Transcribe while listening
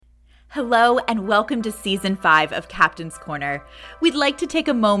Hello and welcome to Season 5 of Captain's Corner. We'd like to take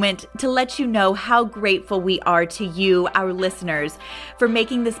a moment to let you know how grateful we are to you, our listeners, for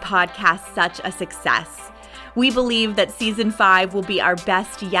making this podcast such a success. We believe that Season 5 will be our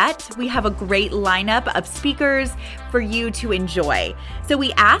best yet. We have a great lineup of speakers for you to enjoy. So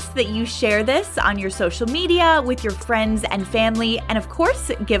we ask that you share this on your social media with your friends and family, and of course,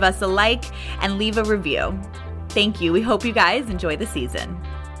 give us a like and leave a review. Thank you. We hope you guys enjoy the season.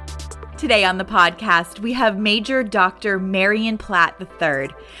 Today on the podcast, we have Major Dr. Marion Platt III,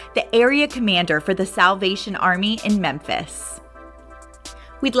 the area commander for the Salvation Army in Memphis.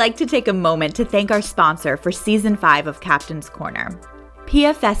 We'd like to take a moment to thank our sponsor for Season 5 of Captain's Corner.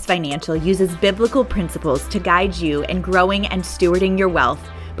 PFS Financial uses biblical principles to guide you in growing and stewarding your wealth,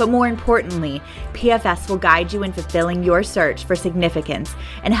 but more importantly, PFS will guide you in fulfilling your search for significance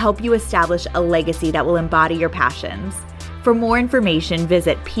and help you establish a legacy that will embody your passions. For more information,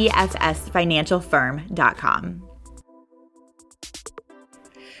 visit pfsfinancialfirm.com.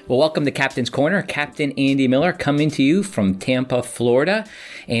 Well, welcome to Captain's Corner. Captain Andy Miller coming to you from Tampa, Florida.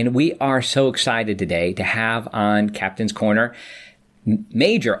 And we are so excited today to have on Captain's Corner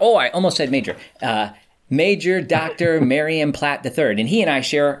Major Dr. Marion Platt III. And he and I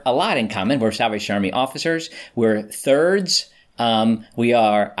share a lot in common. We're Salvation Army officers. We're thirds. I'm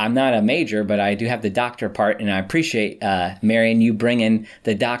not a major, but I do have the doctor part, and I appreciate, Marion, you bringing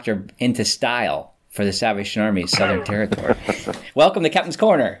the doctor into style for the Salvation Army Southern Territory. Welcome to Captain's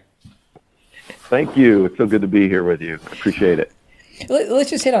Corner. Thank you. It's so good to be here with you. Appreciate it. Let's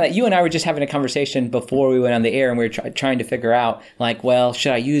just hit on that. You and I were just having a conversation before we went on the air, and we were trying to figure out,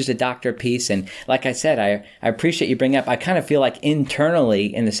 should I use the doctor piece? And like I said, I appreciate you bringing up. I kind of feel like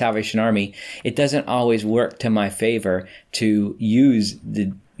internally in the Salvation Army, it doesn't always work to my favor to use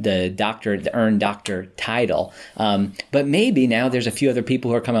the earned doctor title. But maybe now there's a few other people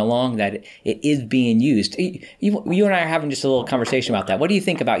who are coming along that it is being used. You and I are having just a little conversation about that. What do you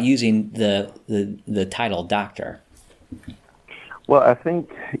think about using the title doctor? Well, I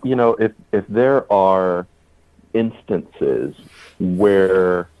think, if there are instances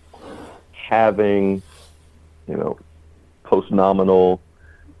where having, post-nominal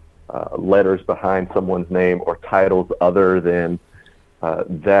letters behind someone's name or titles other than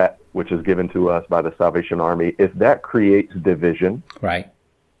that which is given to us by the Salvation Army, if that creates division right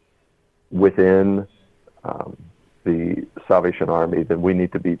within the Salvation Army, then we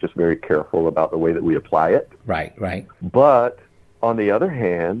need to be just very careful about the way that we apply it. Right. But on the other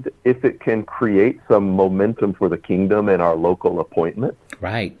hand, if it can create some momentum for the kingdom in our local appointments,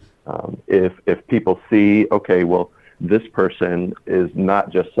 right. If people see, okay, well, this person is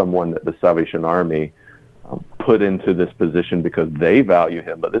not just someone that the Salvation Army put into this position because they value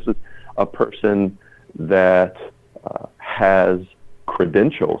him, but this is a person that has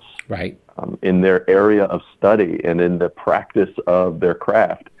credentials right. In their area of study and in the practice of their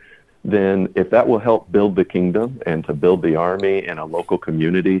craft, then if that will help build the kingdom and to build the army in a local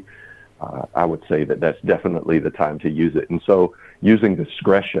community, I would say that that's definitely the time to use it. And so using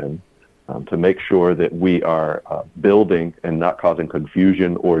discretion to make sure that we are building and not causing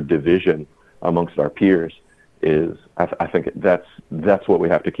confusion or division amongst our peers is, I think that's what we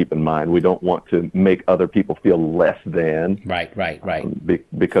have to keep in mind. We don't want to make other people feel less than. Right.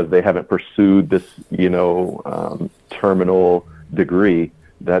 Because they haven't pursued this, terminal degree.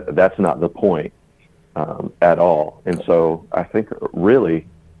 That's not the point at all. And so I think really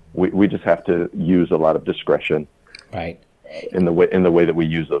we just have to use a lot of discretion. Right. In the way that we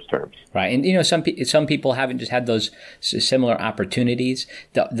use those terms. Right. And, some people haven't just had those similar opportunities.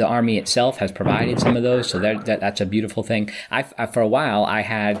 The Army itself has provided some of those. So that's a beautiful thing. I for a while, I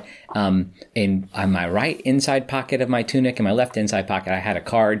had on my right inside pocket of my tunic and my left inside pocket, I had a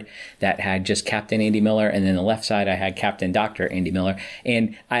card that had just Captain Andy Miller. And then the left side, I had Captain Dr. Andy Miller.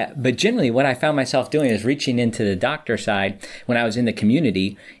 But generally what I found myself doing is reaching into the doctor side when I was in the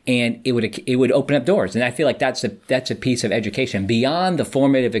community, and it would open up doors. And I feel like that's a piece of education beyond the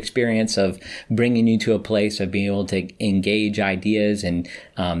formative experience of bringing you to a place of being able to engage ideas and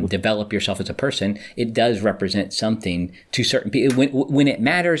develop yourself as a person. It does represent something to certain people. When it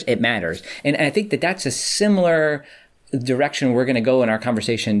matters, it matters. And I think that's a similar direction we're going to go in our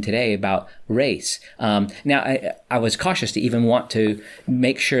conversation today about race. Now, I was cautious to even want to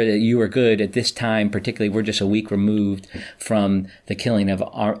make sure that you were good at this time. Particularly, we're just a week removed from the killing of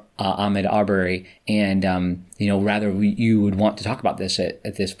Ahmaud Arbery, and rather you would want to talk about this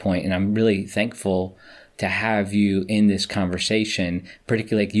at this point. And I'm really thankful to have you in this conversation,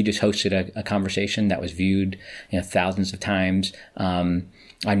 particularly like you just hosted a conversation that was viewed thousands of times.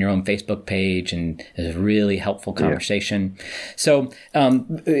 on your own Facebook page, and it's a really helpful conversation. Yeah. So I'm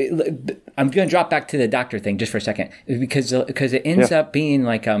going to drop back to the doctor thing just for a second, because it ends up being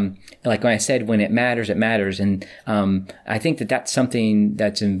like when I said, when it matters, it matters. And I think that's something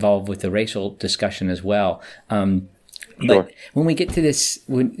that's involved with the racial discussion as well. But when we get to this,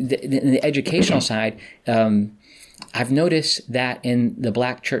 the educational side, I've noticed that in the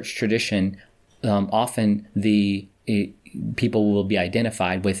Black church tradition, often people will be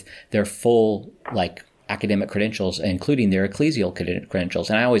identified with their full academic credentials, including their ecclesial credentials.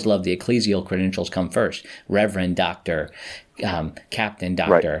 And I always love the ecclesial credentials come first: Reverend, Doctor, Captain,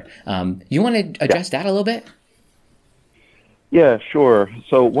 Doctor. Right. You want to address that a little bit? Yeah, sure.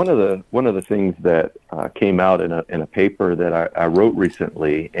 So one of the things that came out in a paper that I wrote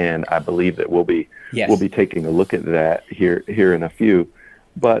recently, and I believe that we'll be taking a look at that here in a few.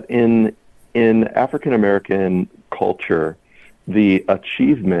 But in African American culture, the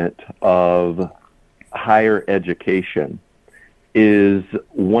achievement of higher education is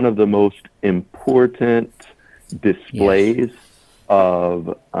one of the most important displays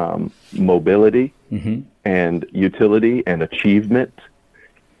of mobility and utility and achievement,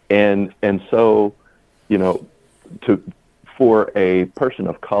 and so for a person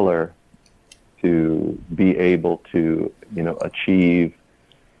of color to be able to achieve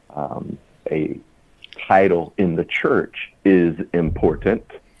a title in the church is important.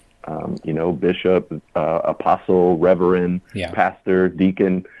 Bishop, apostle, reverend, pastor,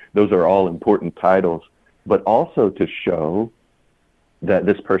 deacon, those are all important titles, but also to show that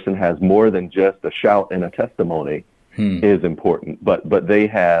this person has more than just a shout and a testimony is important, but they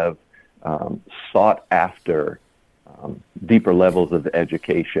have sought after deeper levels of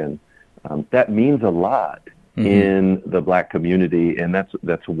education. That means a lot in the Black community, and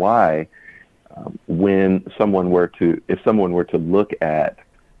that's why if someone were to look at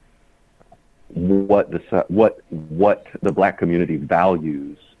what the Black community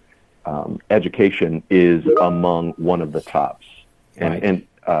values, education is among one of the tops. And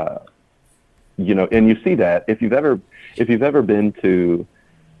you see that if you've ever been to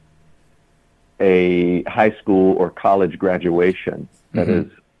a high school or college graduation that is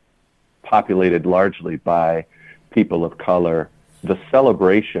populated largely by people of color, the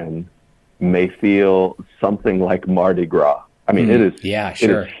celebration may feel something like Mardi Gras. I mean, it is it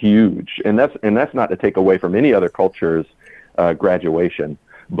is huge, and that's not to take away from any other culture's graduation.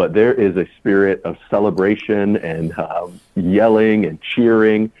 But there is a spirit of celebration and yelling and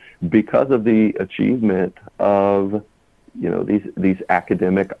cheering because of the achievement of these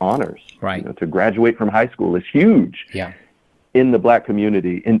academic honors. Right. To graduate from high school is huge. Yeah. In the Black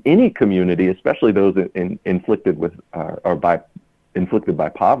community, in any community, especially those inflicted by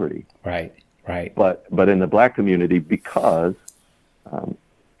poverty. Right. Right. But in the Black community, because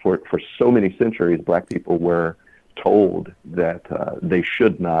for so many centuries, Black people were told that they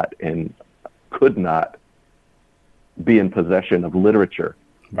should not and could not be in possession of literature.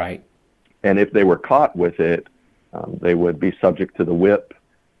 Right. And if they were caught with it, they would be subject to the whip,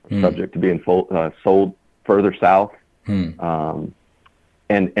 subject to being sold further south. And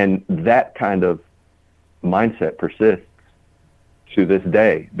that kind of mindset persists to this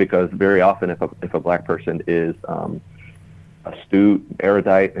day, because very often if a Black person is astute,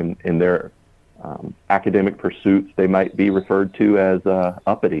 erudite in their academic pursuits, they might be referred to as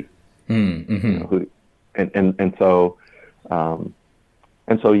uppity. The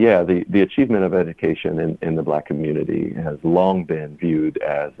achievement of education in the Black community has long been viewed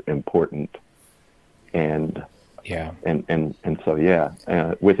as important, within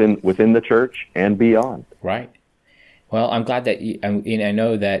the church and beyond. Right. Well, I'm glad that I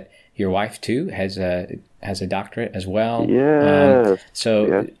know that your wife too has a doctorate as well. Yeah.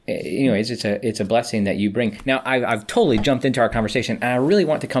 Anyways, it's a blessing that you bring. Now, I've totally jumped into our conversation, and I really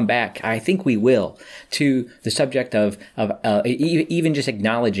want to come back. I think we will, to the subject of even just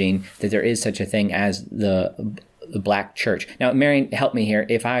acknowledging that there is such a thing as the Black church. Now, Marion, help me here.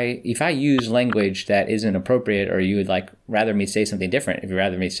 If I use language that isn't appropriate, or you would rather me say something different, if you'd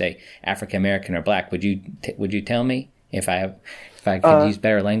rather me say African American or Black, would you tell me if I could use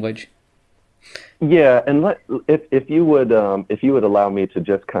better language? Yeah, and if you would allow me to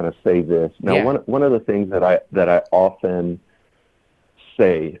just kind of say this. Now, one of the things that I often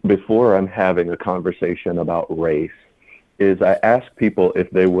say before I'm having a conversation about race is I ask people if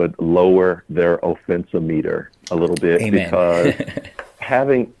they would lower their offensometer a little bit. Amen. Because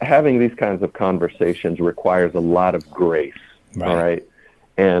having these kinds of conversations requires a lot of grace. Right. All right,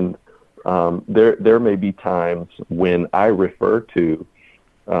 and there may be times when I refer to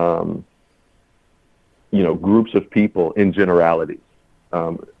groups of people in generalities.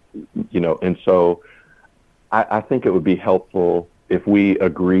 And so I think it would be helpful if we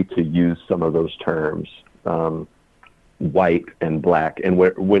agree to use some of those terms, white and black, and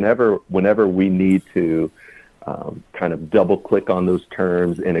whenever we need to kind of double click on those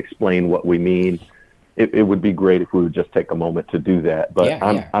terms and explain what we mean, it would be great if we would just take a moment to do that. But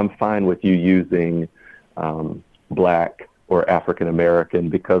I'm fine with you using black or African American,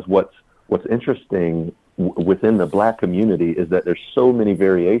 because what's interesting within the black community is that there's so many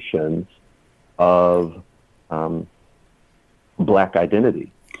variations of black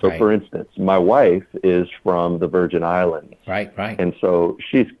identity. So, for instance, my wife is from the Virgin Islands, right, and so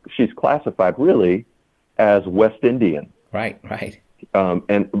she's classified really as West Indian, right.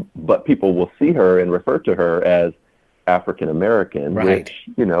 But people will see her and refer to her as African American, which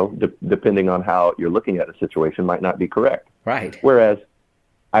depending on how you're looking at a situation, might not be correct. Right. Whereas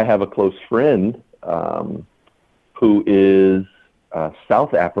I have a close friend who is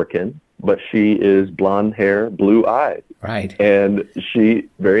South African, but she is blonde hair, blue eyes. Right. And she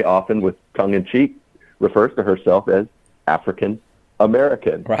very often, with tongue in cheek, refers to herself as African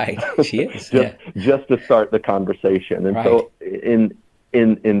American. Right. She is. just to start the conversation. And so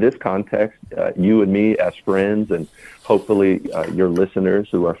in this context, you and me as friends, and hopefully your listeners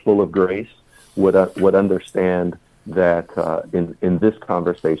who are full of grace would understand that in this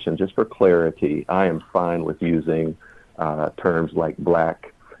conversation, just for clarity, I am fine with using terms like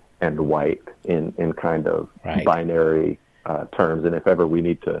black and white in kind of binary terms. And if ever we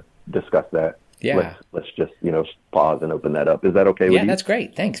need to discuss that, let's just pause and open that up. Is that okay with you? Yeah, that's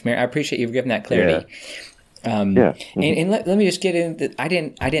great. Thanks, Mary. I appreciate you giving that clarity. And let me just get into. I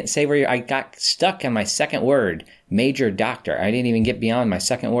didn't say where I got stuck on my second word, major doctor. I didn't even get beyond my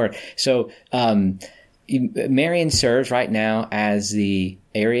second word. So Marion serves right now as the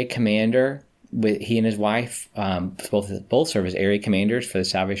area commander. He and his wife both serve as area commanders for the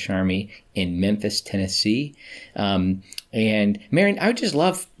Salvation Army in Memphis, Tennessee. And Marion, I would just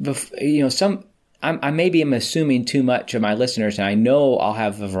love, I maybe am assuming too much of my listeners, and I know I'll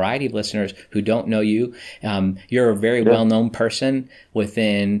have a variety of listeners who don't know you. You're a very well-known person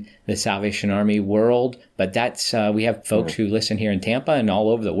within the Salvation Army world, but that's we have folks who listen here in Tampa and all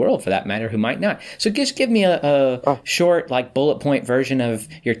over the world, for that matter, who might not. So just give me a short, bullet point version of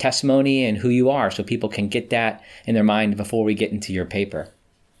your testimony and who you are, so people can get that in their mind before we get into your paper.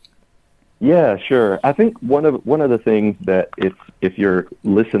 Yeah, sure. I think one of the things that if your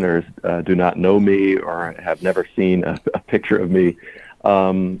listeners do not know me or have never seen a picture of me,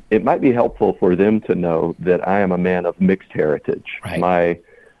 it might be helpful for them to know that I am a man of mixed heritage. Right.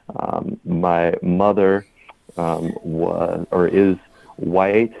 My mother is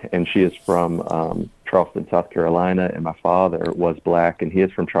white, and she is from Charleston, South Carolina, and my father was black, and he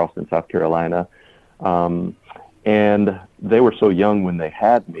is from Charleston, South Carolina. And they were so young when they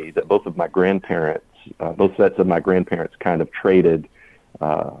had me that both sets of my grandparents kind of traded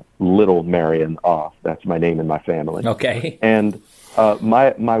little Marion off. That's my name in my family. Okay. And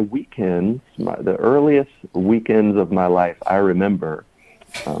my weekends, the earliest weekends of my life, I remember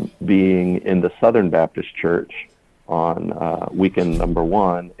being in the Southern Baptist Church on weekend number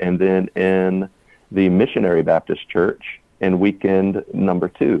 1, and then in the Missionary Baptist Church in weekend number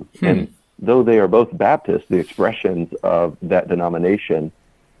 2. And though they are both Baptists, the expressions of that denomination,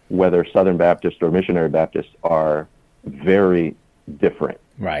 whether Southern Baptist or Missionary Baptist, are very different.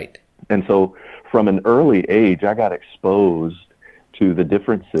 Right. And so from an early age, I got exposed to the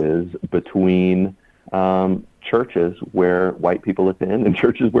differences between churches where white people attend and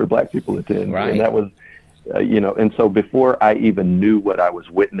churches where black people attend. Right. And that was, and so before I even knew what I was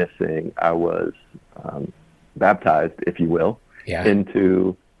witnessing, I was baptized, if you will,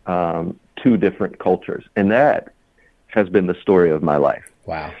 into 2 different cultures. And that has been the story of my life.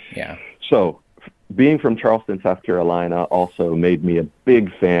 Wow. Yeah. So being from Charleston, South Carolina also made me a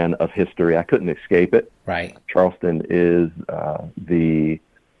big fan of history. I couldn't escape it. Right. Charleston is the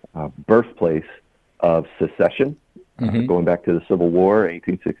birthplace of secession, going back to the Civil War,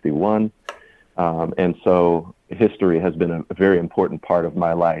 1861. And so history has been a very important part of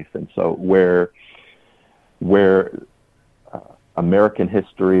my life. And so where American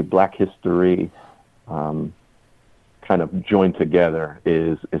history, black history, kind of joined together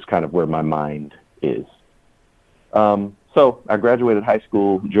is kind of where my mind is. So I graduated high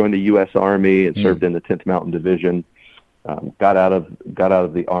school, joined the U.S. Army, and served in the 10th Mountain Division. Got out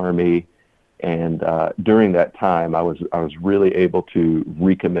of the Army, and during that time, I was really able to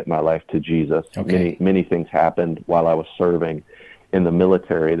recommit my life to Jesus. Okay. Many things happened while I was serving in the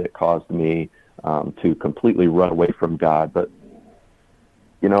military that caused me to completely run away from God, but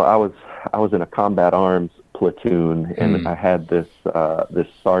I was in a combat arms platoon, and I had this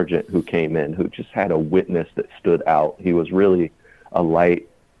sergeant who came in who just had a witness that stood out. He was really a light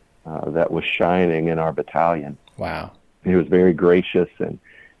that was shining in our battalion. Wow. He was very gracious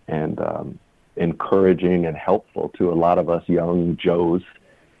and encouraging and helpful to a lot of us young Joes,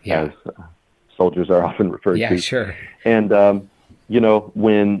 as soldiers are often referred to. Yeah, sure. And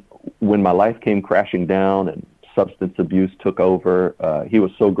when my life came crashing down and substance abuse took over, he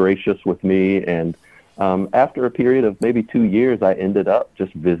was so gracious with me. And after a period of maybe 2 years, I ended up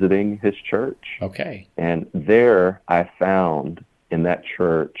just visiting his church. Okay. And there I found in that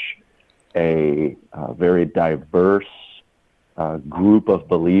church a very diverse group of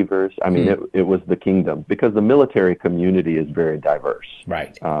believers. I mean, it was the kingdom, because the military community is very diverse.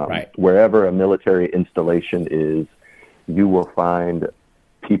 Right. Wherever a military installation is, you will find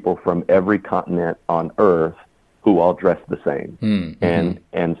people from every continent on earth who all dress the same. Mm-hmm.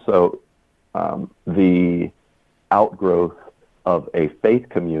 And so the outgrowth of a faith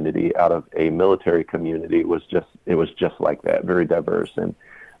community out of a military community was just like that, very diverse. And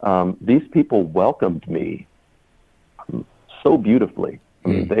these people welcomed me so beautifully. I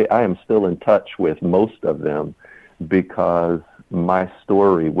mean, I am still in touch with most of them, because my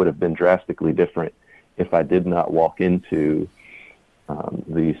story would have been drastically different if I did not walk into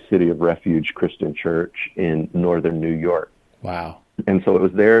the City of Refuge Christian Church in northern New York. Wow. And so it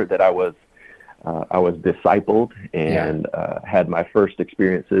was there that I was discipled and had my first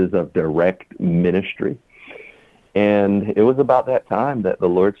experiences of direct ministry. And it was about that time that the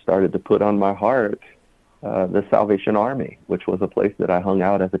Lord started to put on my heart the Salvation Army, which was a place that I hung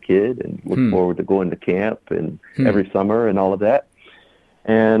out as a kid and looked forward to going to camp and every summer and all of that.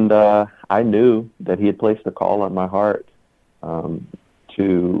 And I knew that he had placed a call on my heart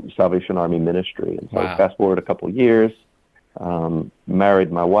to Salvation Army ministry. And so fast forward a couple of years,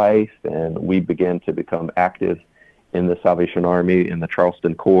 married my wife, and we began to become active in the Salvation Army in the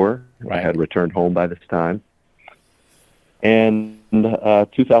Charleston Corps. Right. I had returned home by this time. And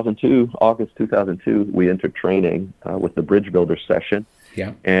 2002, August 2002, we entered training with the Bridge Builder session.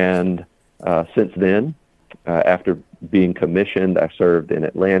 Yeah. And since then, after being commissioned, I served in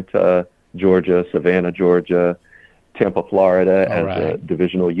Atlanta, Georgia, Savannah, Georgia, Tampa, Florida as a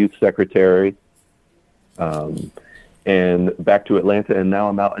divisional youth secretary, and back to Atlanta, and now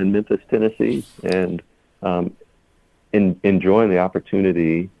I'm out in Memphis, Tennessee, and enjoying the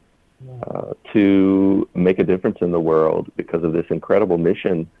opportunity to make a difference in the world because of this incredible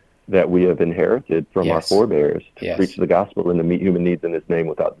mission that we have inherited from our forebears to preach the gospel and to meet human needs in His name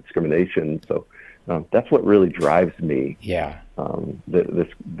without discrimination. So that's what really drives me. Yeah.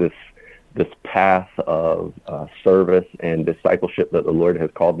 This path of service and discipleship that the Lord has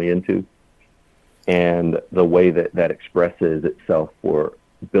called me into, and the way that expresses itself for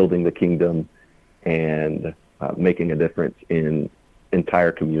building the kingdom and making a difference in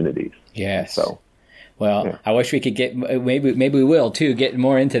entire communities. Yes. So, well, I wish we could get, maybe we will too, get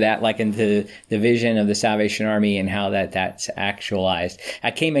more into that, like into the vision of the Salvation Army and how that's actualized.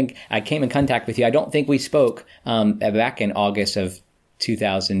 I came in contact with you. I don't think we spoke back in August of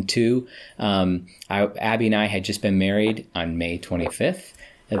 2002. Abby and I had just been married on May 25th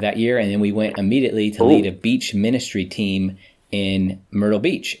of that year, and then we went immediately to lead a beach ministry team in Myrtle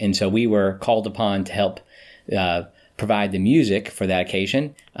Beach. And so we were called upon to help provide the music for that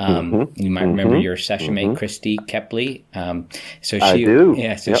occasion. You might remember your session mate, Christy Kepley.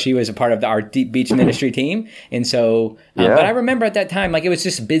 She was a part of our beach ministry team. And so, but I remember at that time, like, it was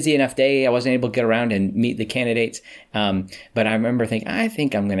just a busy enough day. I wasn't able to get around and meet the candidates. But I remember thinking, I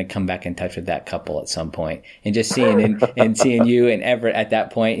think I'm going to come back in touch with that couple at some point, and just seeing and seeing you and Everett at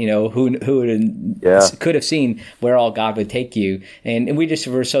that point, who could have seen where all God would take you. And we just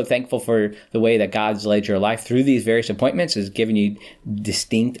were so thankful for the way that God's led your life through these various appointments, has given you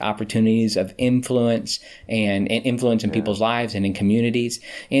distinct opportunities of influence and influence in people's lives and in communities.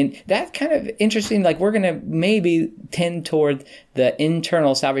 And that's kind of interesting. Like, we're going to maybe tend toward the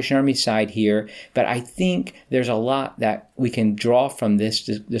internal Salvation Army side here, but I think there's a lot that we can draw from this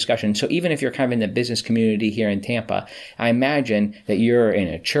discussion. So even if you're kind of in the business community here in Tampa, I imagine that you're in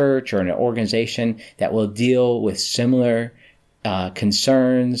a church or an organization that will deal with similar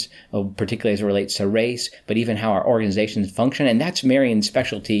concerns, particularly as it relates to race, but even how our organizations function. And that's Marion's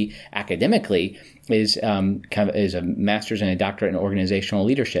specialty academically, is is a master's and a doctorate in organizational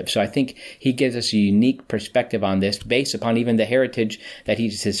leadership. So I think he gives us a unique perspective on this based upon even the heritage that he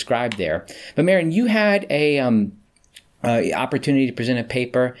just described there. But Marion, you had a opportunity to present a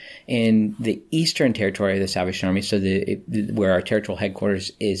paper in the Eastern Territory of the Salvation Army, so where our territorial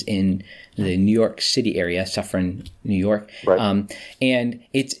headquarters is in the New York City area, Suffern, New York. Right. And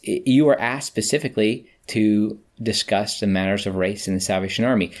you were asked specifically to discuss the matters of race in the Salvation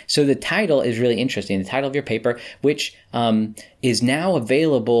Army. So the title is really interesting. The title of your paper, which is now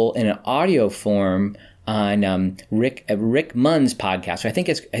available in an audio form on Rick Munn's podcast. So I think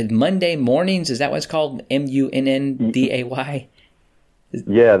it's Monday Mornings. Is that what it's called? MUNNDAY?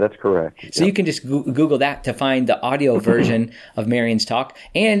 Yeah, that's correct. So you can just Google that to find the audio version of Marion's talk.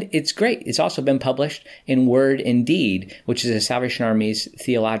 And it's great. It's also been published in Word and Deed, which is a Salvation Army's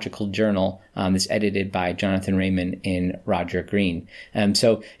theological journal that's edited by Jonathan Raymond and Roger Green. And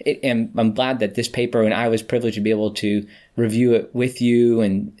I'm glad that this paper, and I was privileged to be able to review it with you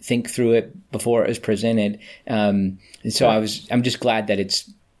and think through it before it was presented. I'm just glad that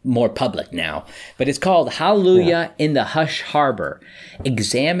it's more public now. But it's called Hallelujah in the Hush Harbor,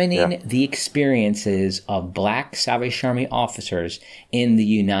 examining the experiences of Black Salvation Army officers in the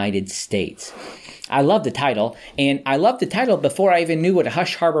United States. I love the title, and I loved the title before I even knew what a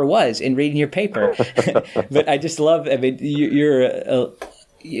hush harbor was in reading your paper. But I just love,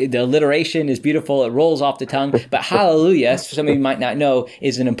 the alliteration is beautiful. It rolls off the tongue. But hallelujah, some of you might not know,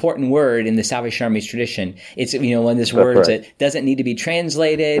 is an important word in the Salvation Army's tradition. It's, one of those words that doesn't need to be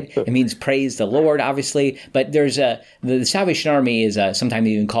translated. It means praise the Lord, obviously. But there's the Salvation Army is sometimes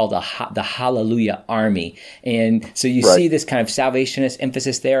even called the Hallelujah Army. And so you see this kind of salvationist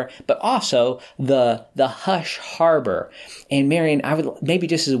emphasis there, but also the hush harbor. And Marion, I would maybe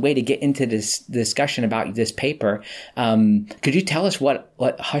just as a way to get into this discussion about this paper, could you tell us what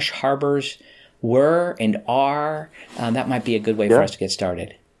hush harbors were and are? That might be a good way for us to get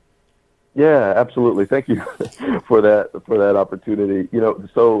started. Yeah, absolutely. Thank you for that opportunity.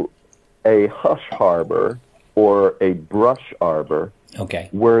 So a hush harbor or a brush arbor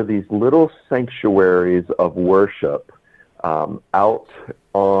were these little sanctuaries of worship out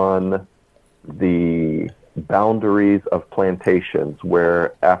on the boundaries of plantations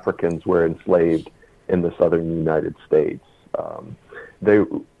where Africans were enslaved in the southern United States. These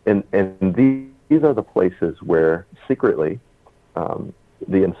are the places where secretly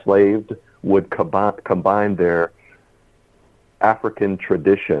the enslaved would combine their African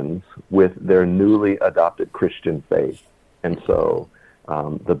traditions with their newly adopted Christian faith. And so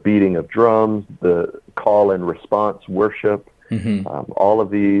the beating of drums, the call and response worship, all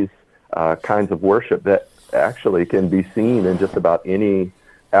of these kinds of worship that actually can be seen in just about any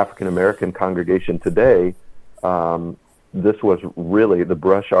African-American congregation today. This was really the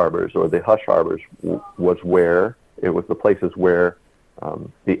brush arbors or the hush arbors was the places where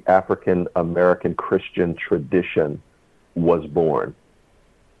the African-American Christian tradition was born.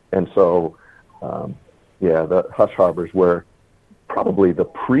 And so, the hush harbors were probably the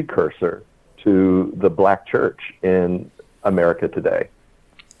precursor to the Black church in America today.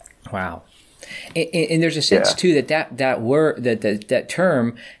 Wow. And there's a sense too that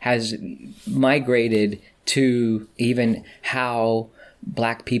term has migrated to even how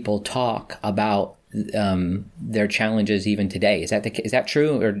Black people talk about their challenges even today. Is that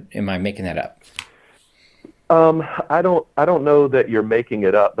true, or am I making that up? I don't know that you're making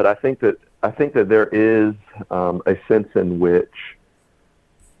it up, but I think that there is a sense in which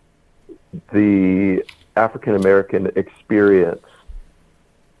the African American experience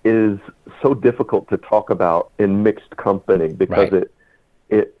is so difficult to talk about in mixed company because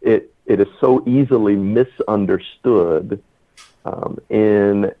it is so easily misunderstood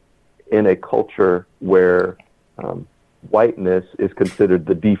in a culture where whiteness is considered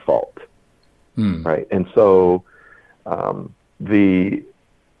the default, right? And so there's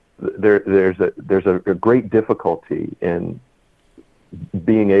a great difficulty in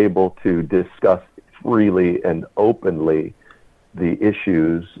being able to discuss freely and openly the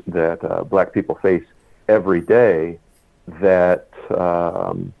issues that Black people face every day that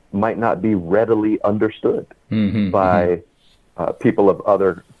might not be readily understood by people of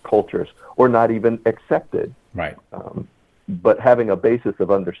other cultures or not even accepted. Right. But having a basis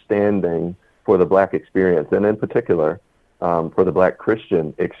of understanding for the Black experience, and in particular for the Black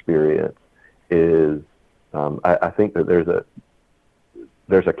Christian experience, is I think that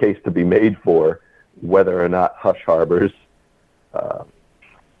there's a case to be made for whether or not hush harbors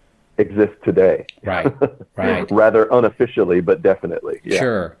exist today. Right. Rather unofficially, but definitely. Yeah.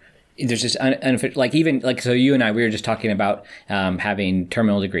 Sure. There's this unofficial, so you and I, we were just talking about having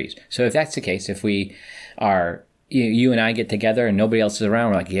terminal degrees. So if that's the case, if we are, you and I get together and nobody else is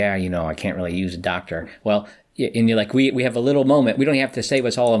around, we're like, I can't really use a doctor. Well, and you're like, we have a little moment. We don't have to say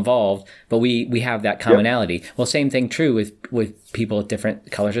what's all involved, but we have that commonality. Yep. Well, same thing true with people with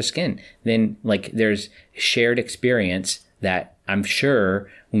different colors of skin. Then like there's shared experience that I'm sure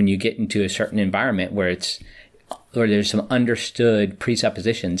when you get into a certain environment where there's some understood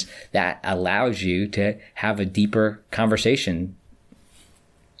presuppositions that allows you to have a deeper conversation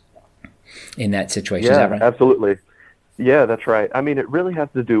in that situation. Yeah, Is that right? Absolutely. Yeah, that's right. I mean, it really has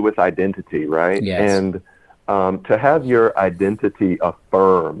to do with identity, right? Yes. And to have your identity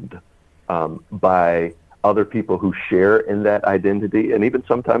affirmed by other people who share in that identity, and even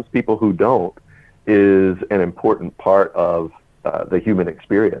sometimes people who don't, is an important part of the human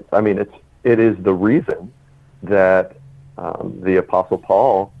experience. I mean, it is the reason that the Apostle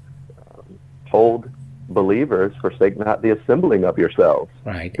Paul told believers, forsake not the assembling of yourselves,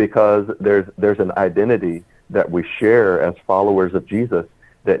 right? Because there's an identity that we share as followers of Jesus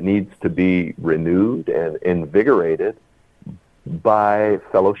that needs to be renewed and invigorated by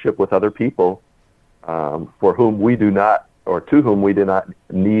fellowship with other people for whom we do not, or to whom we do not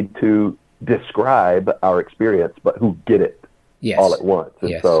need to describe our experience, but who get it all at once.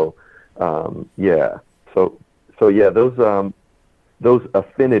 And so those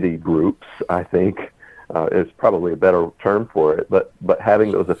affinity groups, I think, is probably a better term for it, but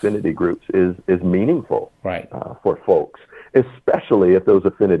having those affinity groups is meaningful, right, for folks, especially if those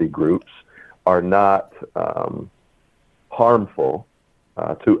affinity groups are not harmful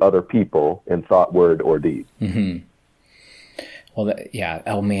to other people in thought, word, or deed. Mm-hmm. Well,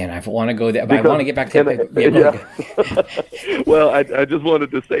 oh man, I want to go there, but I want to get back to Well, I just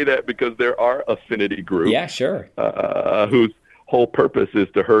wanted to say that because there are affinity groups. Yeah, sure. Whose whole purpose is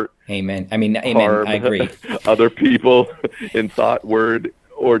to hurt. Amen. I mean, amen. Harm I agree. Other people in thought, word,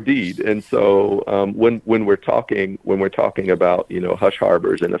 or deed. And so when we're talking about hush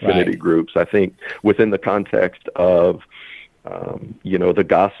harbors and affinity groups, I think within the context of the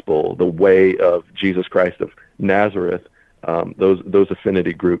gospel, the way of Jesus Christ of Nazareth, those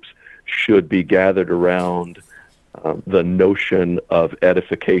affinity groups should be gathered around the notion of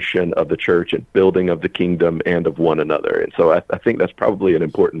edification of the church and building of the kingdom and of one another. And so I think that's probably an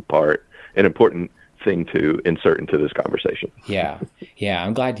important thing to insert into this conversation. Yeah.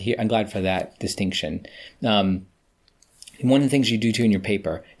 I'm glad for that distinction. One of the things you do too in your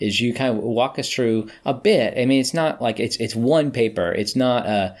paper is you kind of walk us through a bit. I mean, it's not like it's one paper. It's not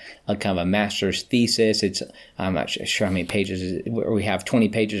a kind of a master's thesis. I'm not sure how many pages we have, 20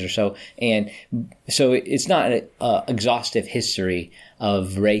 pages or so. And so it's not an exhaustive history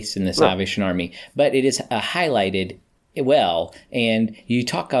of race in the Salvation Army, but it is highlighted well. And you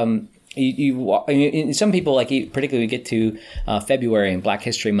talk, some people, like particularly when we get to February and Black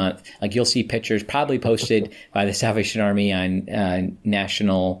History Month, like you'll see pictures probably posted by the Salvation Army on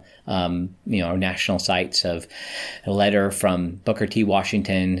national sites of a letter from Booker T.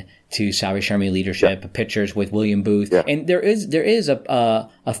 Washington to Salvation Army leadership, pictures with William Booth, and there is a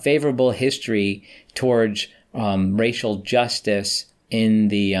favorable history towards racial justice in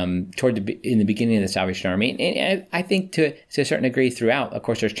the beginning of the Salvation Army, and I think to a certain degree throughout. Of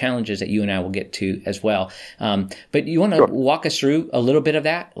course, there's challenges that you and I will get to as well. But you want to walk us through a little bit of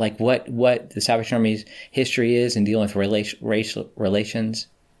that, like what the Salvation Army's history is in dealing with racial relations.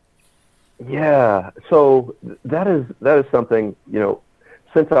 Yeah, so that is something,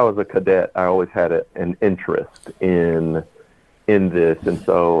 since I was a cadet, I always had an interest in this, and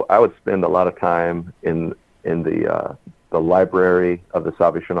so I would spend a lot of time in the library of the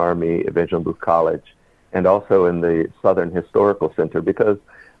Salvation Army at Benjamin Booth College, and also in the Southern Historical Center, because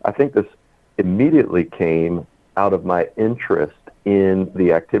I think this immediately came out of my interest in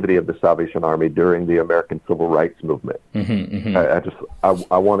the activity of the Salvation Army during the American Civil Rights Movement. Mm-hmm, mm-hmm.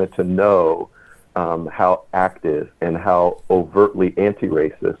 I wanted to know how active and how overtly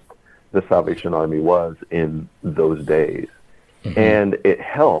anti-racist the Salvation Army was in those days. Mm-hmm. And it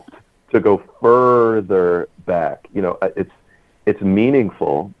helped to go further back. It's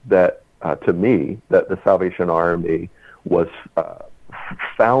meaningful that to me that the Salvation Army was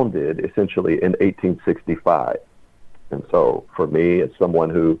founded essentially in 1865. And so for me, as someone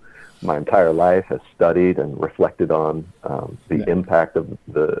who my entire life has studied and reflected on the impact of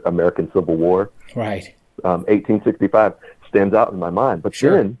the American Civil War, 1865 stands out in my mind. But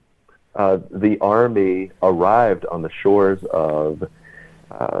then the Army arrived on the shores of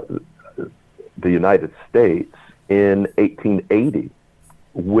the United States in 1880,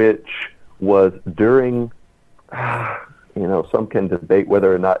 which was during, some can debate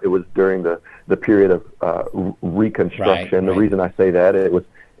whether or not it was during the period of Reconstruction. The reason I say that, it was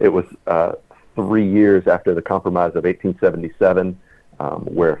 3 years after the Compromise of 1877,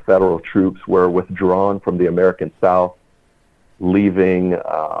 where federal troops were withdrawn from the American South, leaving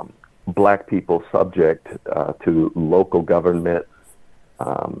black people subject to local government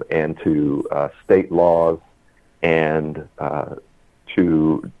and to state laws and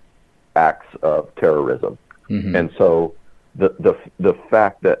to acts of terrorism. And so the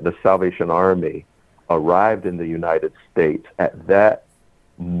fact that the Salvation Army arrived in the United States at that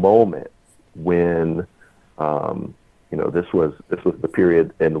moment when this was the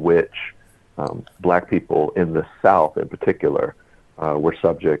period in which black people in the South in particular were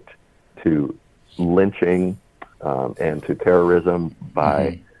subject to lynching and to terrorism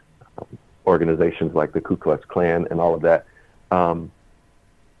by organizations like the Ku Klux Klan and all of that.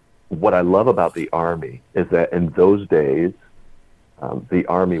 What I love about the Army is that in those days, the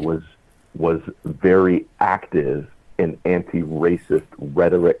Army was very active in anti-racist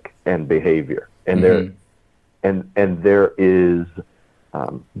rhetoric and behavior, and there is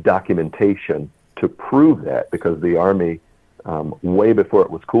documentation to prove that, because the Army, way before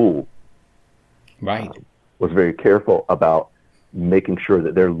it was cool, was very careful about making sure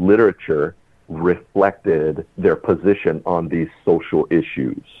that their literature reflected their position on these social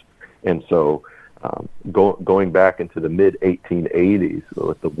issues. And so going back into the mid-1880s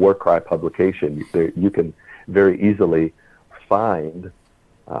with the War Cry publication, you can very easily find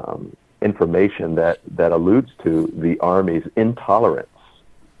information that alludes to the Army's intolerance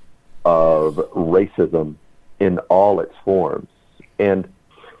of racism in all its forms. And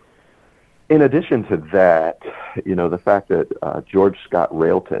in addition to that, the fact that George Scott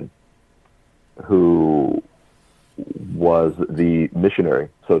Railton, who was the missionary,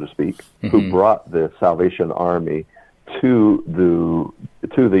 so to speak, who brought the Salvation Army to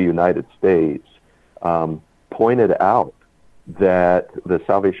the United States, pointed out that the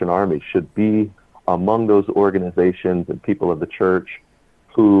Salvation Army should be among those organizations and people of the church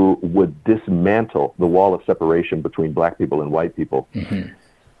who would dismantle the wall of separation between black people and white people.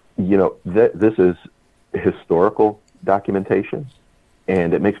 This is historical documentation,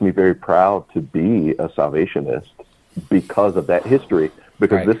 and it makes me very proud to be a Salvationist because of that history,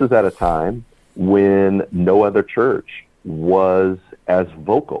 because this is at a time when no other church was as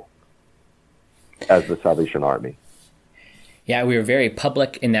vocal as the Salvation Army. Yeah, we were very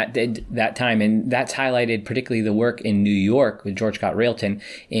public in that time, and that's highlighted particularly the work in New York with George Scott Railton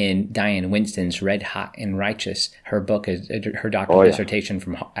in Diane Winston's Red Hot and Righteous. Her book is her doctoral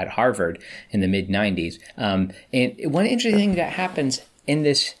dissertation at Harvard in the mid-90s. And one interesting thing that happens in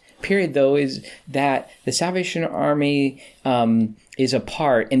this period, though, is that the Salvation Army is a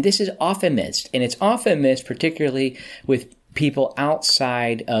part, and this is often missed, and it's often missed particularly with people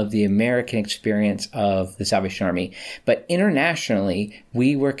outside of the American experience of the Salvation Army. But internationally,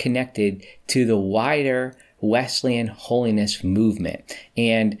 we were connected to the wider Wesleyan holiness movement.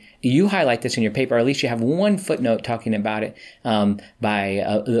 And you highlight this in your paper, or at least you have one footnote talking about it, by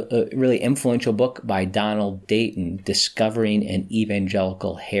a really influential book by Donald Dayton, Discovering an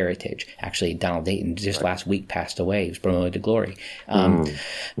Evangelical Heritage. Actually, Donald Dayton just last week passed away. He was promoted to glory.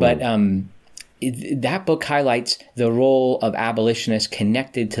 That book highlights the role of abolitionists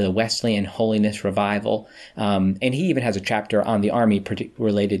connected to the Wesleyan holiness revival. And he even has a chapter on the Army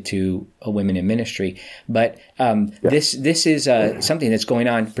related to women in ministry. But this is something that's going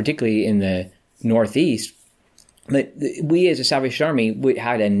on, particularly in the Northeast. But we as a Salvation Army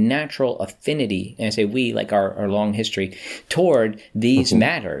had a natural affinity, and I say we, like our long history, toward these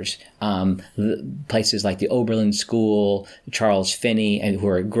matters. Places like the Oberlin School, Charles Finney, and who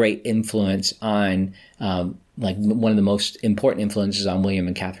are a great influence on, like one of the most important influences on William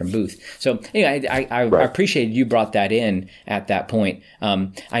and Catherine Booth. So anyway, I appreciate you brought that in at that point.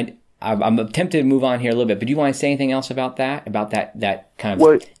 I'm tempted to move on here a little bit, but do you want to say anything else about that kind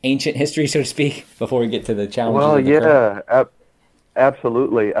of ancient history, so to speak, before we get to the challenges?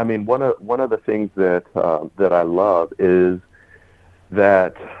 Absolutely. I mean, one of the things that I love is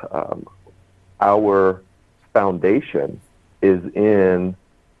that our foundation is in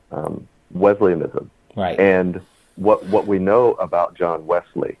Wesleyanism, right? And what we know about John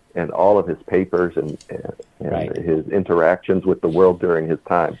Wesley and all of his papers and his interactions with the world during his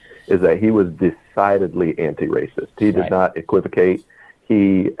time is that he was decidedly anti-racist. He did not equivocate.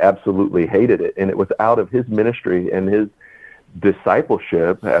 He absolutely hated it. And it was out of his ministry and his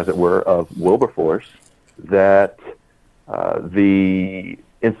discipleship, as it were, of Wilberforce that the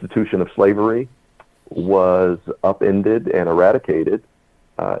institution of slavery was upended and eradicated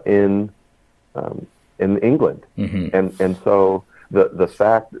in England. And so the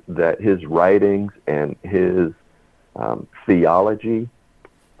fact that his writings and his theology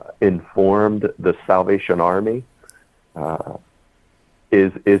informed the Salvation Army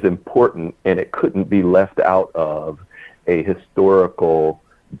is important, and it couldn't be left out of a historical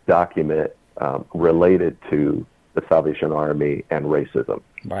document related to the Salvation Army and racism.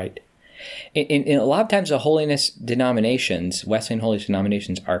 Right. And a lot of times the holiness denominations, Wesleyan holiness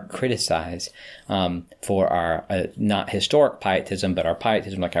denominations, are criticized for our not historic pietism, but our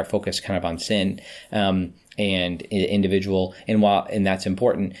pietism, like our focus kind of on sin and individual, and that's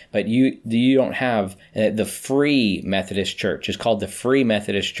important. But you don't have the Free Methodist Church. It's called the Free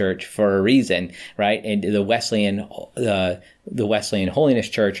Methodist Church for a reason, right? And the Wesleyan Holiness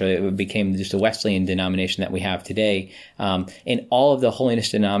Church, or it became just a Wesleyan denomination that we have today. And all of the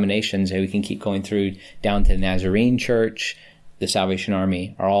holiness denominations, and we can keep going through down to the Nazarene Church, the Salvation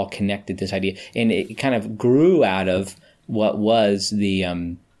Army, are all connected to this idea. And it kind of grew out of what was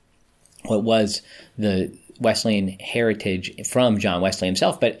the Wesleyan heritage from John Wesley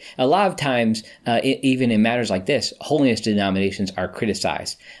himself. But a lot of times, even in matters like this, holiness denominations are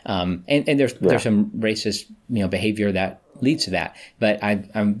criticized. And there's some racist behavior that leads to that. But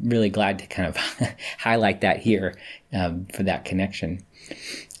I'm really glad to kind of highlight that here for that connection.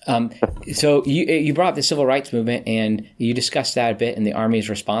 So you brought up the civil rights movement, and you discussed that a bit in the Army's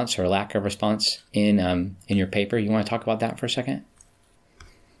response or lack of response in your paper. You want to talk about that for a second?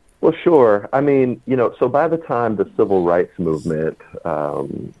 Well, sure. I mean, so by the time the civil rights movement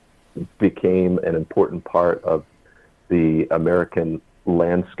became an important part of the American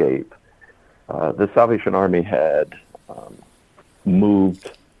landscape, the Salvation Army had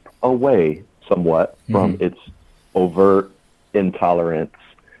moved away somewhat from its overt intolerance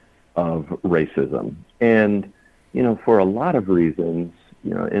of racism. And, for a lot of reasons,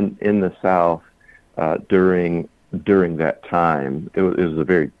 in the South during that time, it was a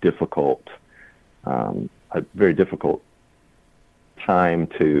very difficult time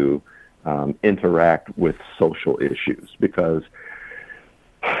to interact with social issues because,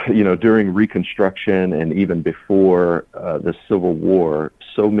 during Reconstruction and even before the Civil War,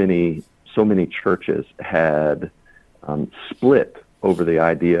 so many churches had split over the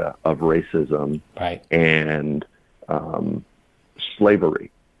idea of racism, right, and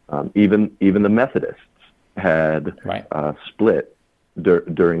slavery. Even the Methodists had split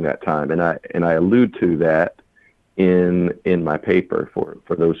during that time, and I allude to that in my paper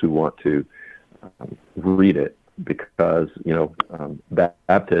for those who want to read it, because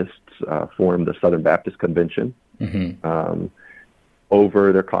Baptists formed the Southern Baptist Convention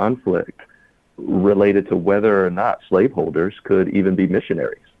over their conflict related to whether or not slaveholders could even be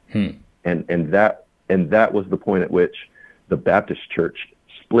missionaries, and that was the point at which the Baptist Church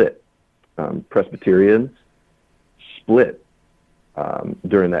split. Presbyterians split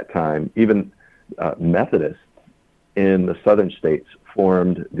during that time. Even Methodists in the southern states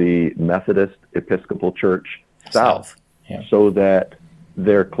formed the Methodist Episcopal Church South, so that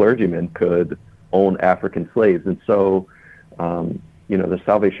their clergymen could own African slaves. And so, the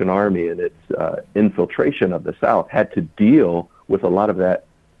Salvation Army and its infiltration of the South had to deal with a lot of that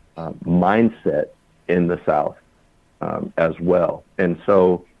mindset in the South as well. And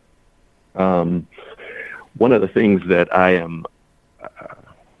so, one of the things that I am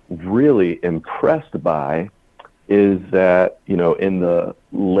really impressed by is that, in the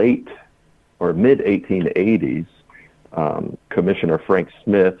late or mid 1880s, Commissioner Frank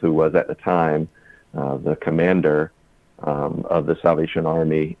Smith, who was at the time the commander of the Salvation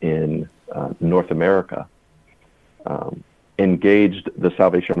Army in North America, engaged the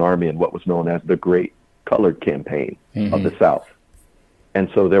Salvation Army in what was known as the Great Colored Campaign of the South. And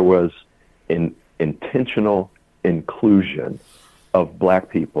so there was an intentional inclusion of Black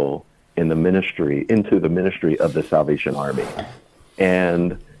people into the ministry of the Salvation Army.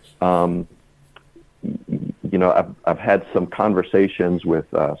 And, I've had some conversations with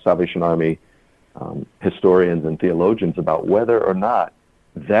Salvation Army historians and theologians about whether or not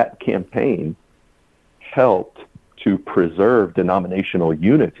that campaign helped to preserve denominational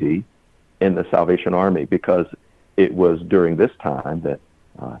unity in the Salvation Army, because it was during this time that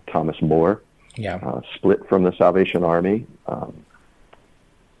Thomas More split from the Salvation Army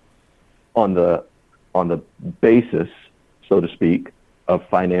on the basis, so to speak, of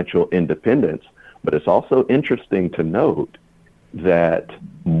financial independence. But it's also interesting to note that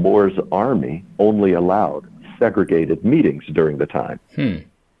Moore's army only allowed segregated meetings during the time.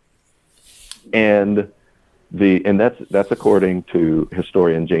 And that's according to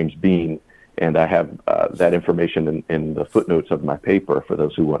historian James Bean, and I have that information in the footnotes of my paper for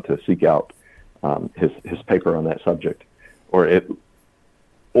those who want to seek out his paper on that subject, or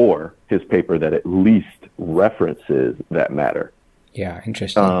his paper that at least references that matter. Yeah,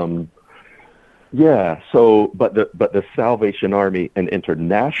 interesting. Yeah. So, but the Salvation Army and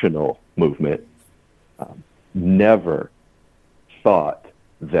international movement never thought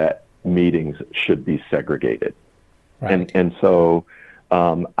that meetings should be segregated, Right. and so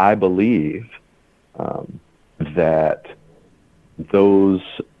I believe that those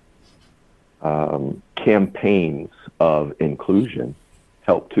campaigns of inclusion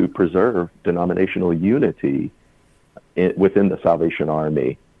help to preserve denominational unity within the Salvation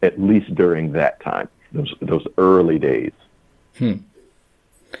Army, at least during that time, those early days.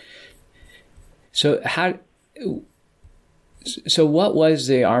 So what was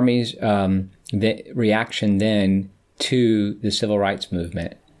the Army's the reaction then to the civil rights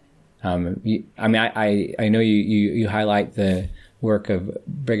movement? I know you highlight the work of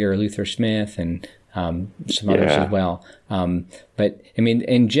Brigadier Luther Smith and some others as well. But I mean,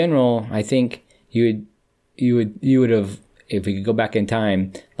 in general, I think you would have, if we could go back in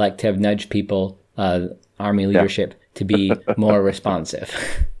time, like to have nudged people, Army leadership, to be more responsive.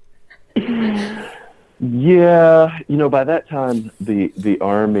 Yeah, by that time, the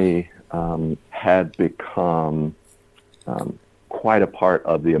Army had become quite a part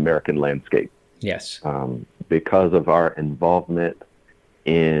of the American landscape. Yes. Because of our involvement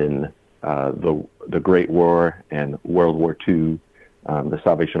in the Great War and World War II, the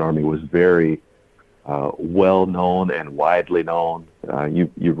Salvation Army was very well known and widely known.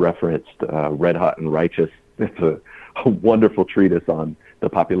 You referenced Red Hot and Righteous. It's a wonderful treatise on the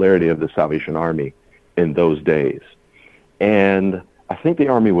popularity of the Salvation Army in those days. And I think the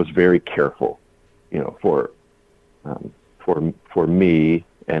Army was very careful, for me.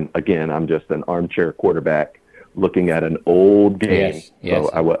 And again, I'm just an armchair quarterback looking at an old game. Yes. So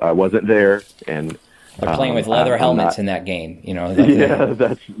I wasn't there, and they're playing with leather helmets in that game.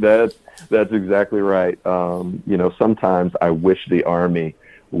 That's exactly right. Sometimes I wish the Army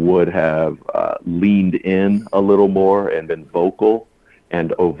would have leaned in a little more and been vocal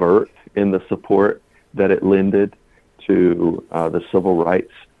and overt in the support that it lended to the civil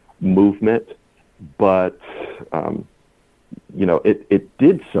rights movement. But, it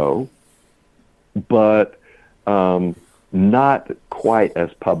did so, but not quite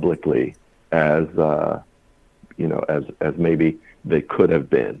as publicly as, as maybe they could have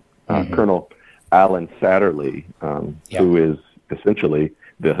been. Colonel Alan Satterley, who is essentially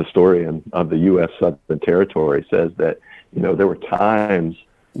the historian of the U.S. Southern Territory, says that, there were times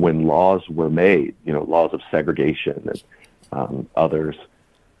when laws were made, laws of segregation and others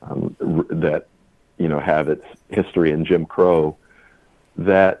that, have its history in Jim Crow,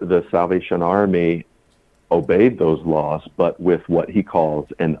 that the Salvation Army obeyed those laws, but with what he calls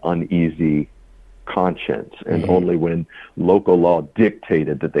an uneasy conscience, and only when local law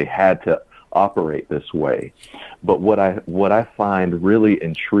dictated that they had to operate this way. But what I find really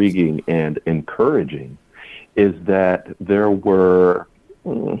intriguing and encouraging is that there were,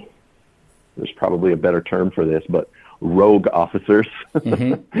 there's probably a better term for this, but rogue officers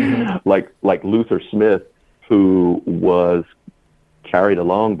like Luther Smith, who was carried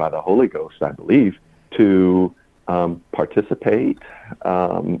along by the Holy Ghost, I believe, to participate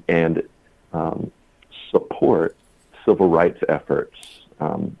and support civil rights efforts.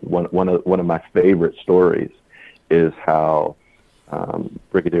 One of my favorite stories is how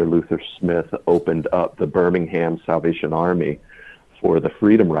Brigadier Luther Smith opened up the Birmingham Salvation Army for the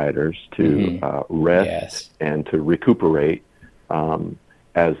Freedom Riders to rest and to recuperate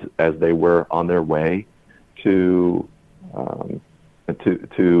as they were on their way to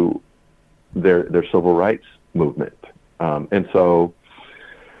their civil rights movement. And so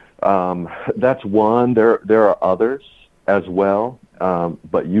that's one. There are others as well,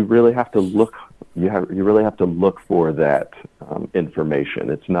 but you really have to look. You really have to look for that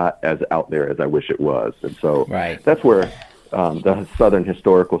information. It's not as out there as I wish it was, and so that's where the Southern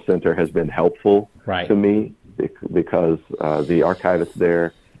Historical Center has been helpful to me, because the archivist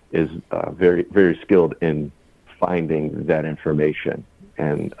there is very, very skilled in finding that information,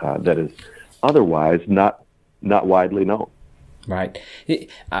 and that is otherwise not widely known. Right.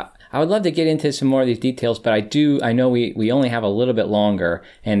 I would love to get into some more of these details, but I know we only have a little bit longer,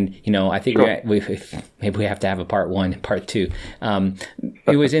 and I think maybe we have to have a part 1 and part 2.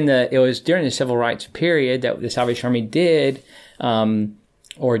 It was during the civil rights period that the Salvation Army did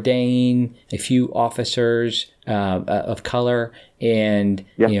ordain a few officers of color, and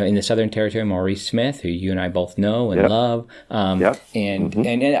in the Southern Territory, Maurice Smith, who you and I both know and love, and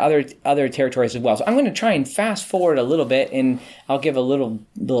other territories as well. So I'm going to try and fast forward a little bit, and I'll give a little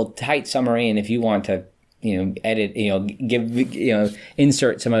tight summary, and if you want to edit, give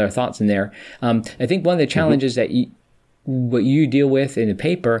insert some other thoughts in there. I think one of the challenges that what you deal with in the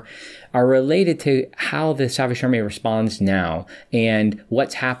paper are related to how the Salvation Army responds now and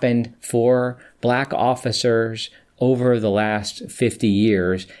what's happened for Black officers over the last 50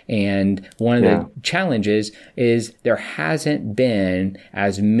 years. And one of the challenges is there hasn't been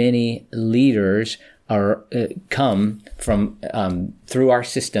as many leaders come from through our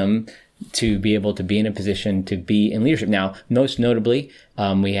system to be able to be in a position to be in leadership. Now, most notably,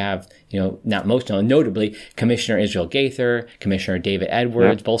 we have, notably, Commissioner Israel Gaither, Commissioner David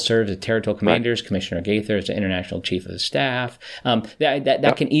Edwards, both serve as territorial commanders. Right. Commissioner Gaither is the International Chief of Staff.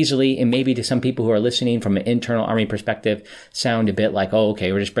 That can easily, and maybe to some people who are listening from an internal Army perspective, sound a bit like, oh,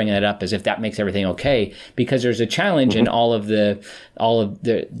 okay, we're just bringing that up as if that makes everything okay, because there's a challenge in all of the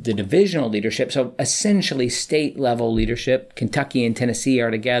divisional leadership. So essentially, state level leadership. Kentucky and Tennessee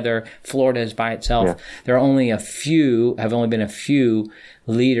are together. Florida is by itself. Yeah. There are only been a few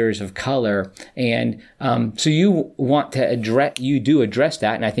leaders of color, and so you do address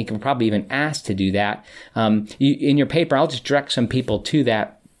that, and I think you're probably even asked to do that. In your paper, I'll just direct some people to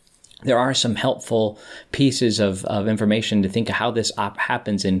that. There are some helpful pieces of information to think of how this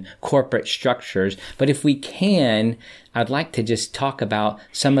happens in corporate structures. But if we can, I'd like to just talk about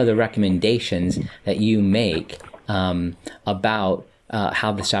some of the recommendations that you make about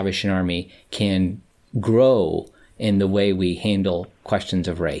how the Salvation Army can grow in the way we handle questions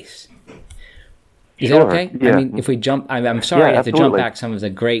of race. Is that okay? Yeah. I mean, if we jump, I'm sorry I have to jump back some of the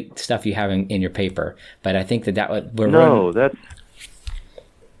great stuff you have in your paper, but I think that's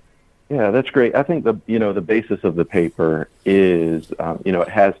great. I think the basis of the paper is, it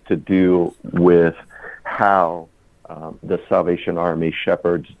has to do with how the Salvation Army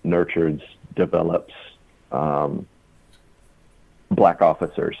shepherds, nurtures, develops Black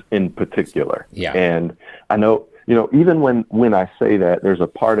officers in particular. Yeah. And I know, even when I say that, there's a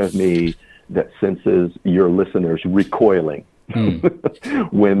part of me that senses your listeners recoiling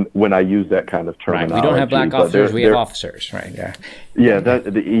when I use that kind of terminology. Right. We don't have Black officers, we have officers, right? Yeah.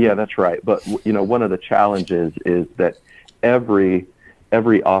 That's right. But one of the challenges is that every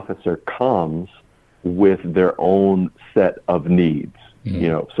officer comes with their own set of needs.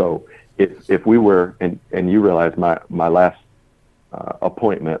 So if we were, and you realize my last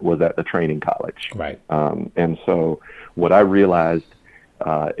appointment was at the training college. Right. And so what I realized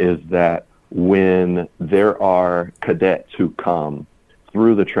is that when there are cadets who come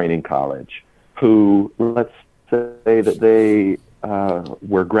through the training college who, let's say that they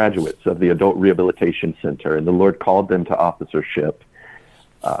were graduates of the Adult Rehabilitation Center, and the Lord called them to officership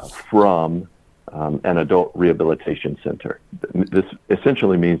from an adult rehabilitation center. This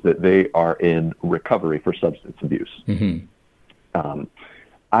essentially means that they are in recovery for substance abuse. Mm-hmm.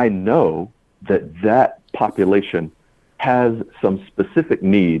 I know that population has some specific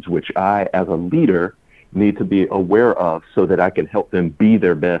needs which I, as a leader, need to be aware of so that I can help them be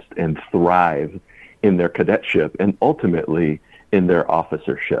their best and thrive in their cadetship and ultimately in their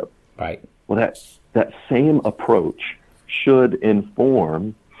officership. Right. Well, that same approach should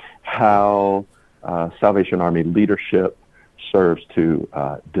inform how Salvation Army leadership serves to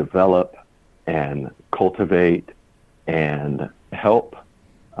develop and cultivate and help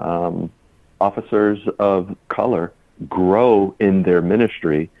officers of color grow in their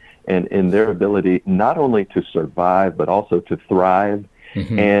ministry and in their ability not only to survive, but also to thrive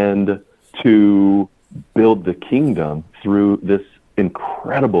and to build the kingdom through this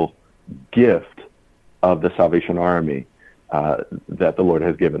incredible gift of the Salvation Army that the Lord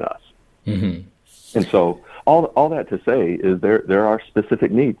has given us. Mm-hmm. And so all that to say is there are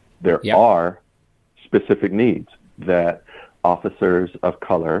specific needs. There are specific needs that officers of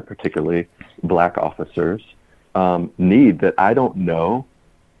color, particularly Black officers, need that I don't know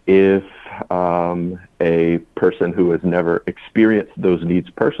if a person who has never experienced those needs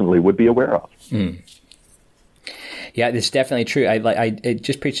personally would be aware of. Mm. Yeah, it's definitely true. I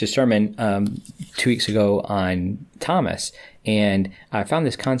just preached a sermon 2 weeks ago on Thomas, and I found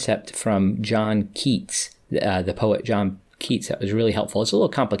this concept from John Keats, the poet John Keats, that was really helpful. It's a little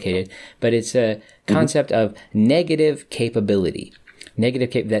complicated, but it's a concept of negative capability.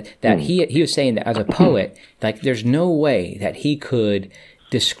 That he was saying that as a poet, like there's no way that he could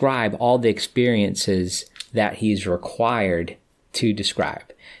describe all the experiences that he's required to describe,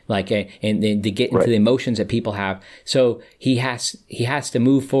 and to get into the emotions that people have. So he has to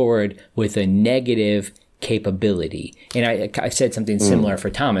move forward with a negative capability. And I said something similar for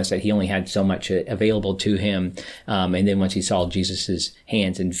Thomas, that he only had so much available to him. And then once he saw Jesus's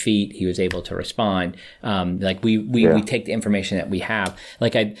hands and feet, he was able to respond. Like we take the information that we have.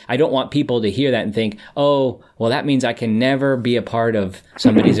 Like I don't want people to hear that and think, oh, well, that means I can never be a part of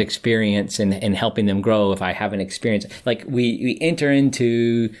somebody's experience and helping them grow if I haven't experienced. Like we enter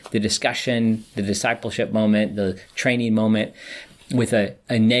into the discussion, the discipleship moment, the training moment with a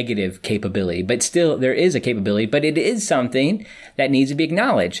negative capability, but still there is a capability, but it is something that needs to be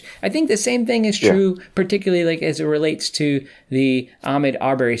acknowledged. I think the same thing is true, particularly like as it relates to the Ahmaud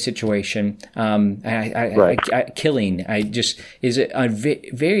Arbery situation, killing. Is a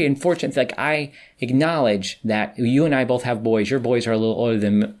very unfortunate. Like I acknowledge that you and I both have boys. Your boys are a little older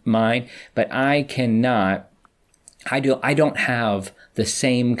than mine, but I don't have the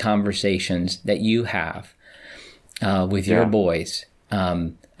same conversations that you have with your boys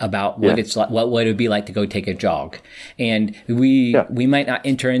about what it's like, what it would be like to go take a jog. And we might not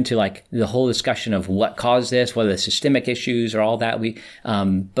enter into like the whole discussion of what caused this, whether the systemic issues or all that.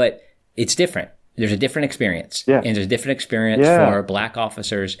 But it's different. There's a different experience, and there's a different experience for Black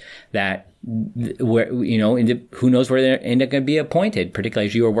officers that, where who knows where they're going to be appointed, particularly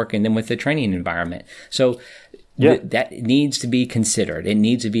as you are working them with the training environment. So that needs to be considered. It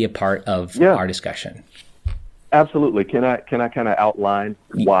needs to be a part of our discussion. Absolutely. Can I kind of outline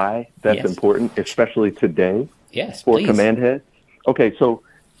why that's important, especially today? Yes, for please. Command heads. Okay, so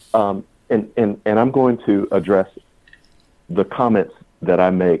and I'm going to address the comments that I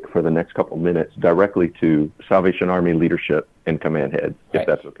make for the next couple minutes directly to Salvation Army leadership and command heads, if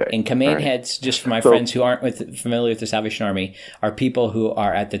that's okay. And command heads, just for my friends who aren't familiar with the Salvation Army, are people who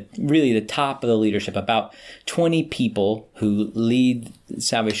are at the top of the leadership, about 20 people who lead the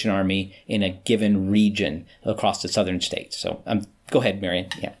Salvation Army in a given region across the southern states. So go ahead, Marion.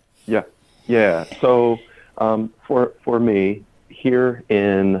 Yeah. So for me, here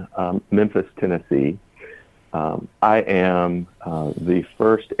in Memphis, Tennessee, I am the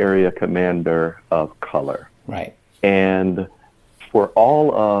first area commander of color. Right. And for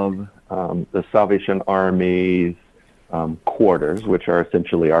all of the Salvation Army's quarters, which are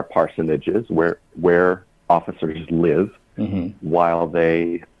essentially our parsonages, where officers live while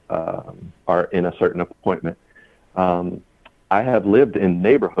they are in a certain appointment, I have lived in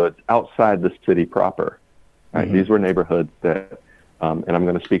neighborhoods outside the city proper. Right? These were neighborhoods that, and I'm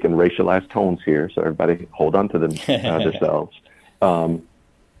going to speak in racialized tones here, so everybody hold on to themselves.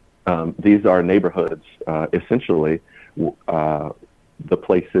 These are neighborhoods, essentially, the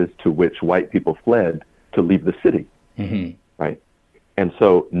places to which white people fled to leave the city, right? And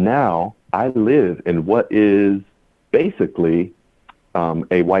so now I live in what is basically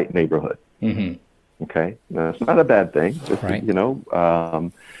a white neighborhood. Okay, now it's not a bad thing, just, right.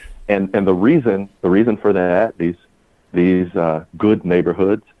 And the reason for that, these good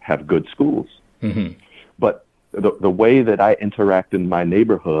neighborhoods have good schools, but the way that I interact in my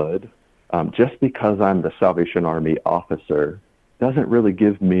neighborhood, just because I'm the Salvation Army officer, doesn't really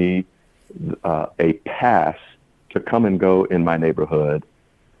give me a pass to come and go in my neighborhood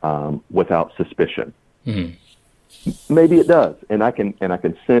without suspicion. Maybe it does, and I can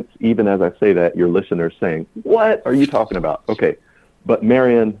sense, even as I say that, your listeners saying, "What are you talking about?" Okay, but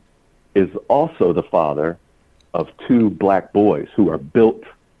Marion is also the father of two black boys who are built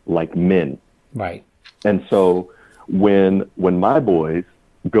like men. Right. And so when my boys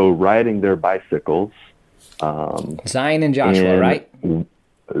go riding their bicycles, Zion and Joshua, right?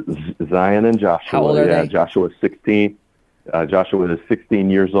 Zion and Joshua. How old are they? Joshua's 16. Joshua is 16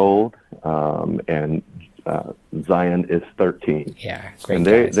 years old, and Zion is 13. Yeah, great and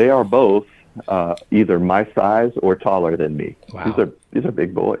guys. they are both either my size or taller than me. Wow. These are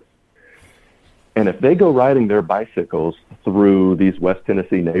big boys. And if they go riding their bicycles through these West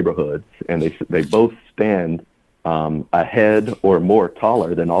Tennessee neighborhoods, and they both stand ahead or more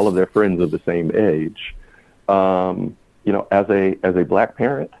taller than all of their friends of the same age, as a black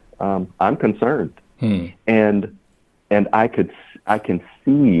parent, I'm concerned, and I can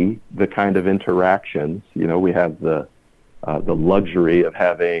see the kind of interactions. We have the luxury of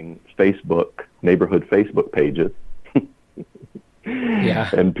having neighborhood Facebook pages. Yeah.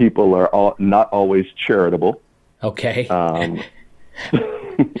 And people are not always charitable. Okay. I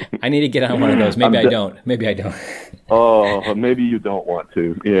need to get on one of those. Maybe I don't. Oh, maybe you don't want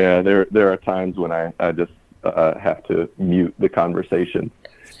to. Yeah, there are times when I just have to mute the conversation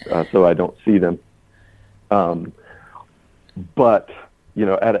so I don't see them. But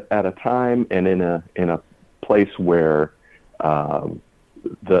at a time and in a place where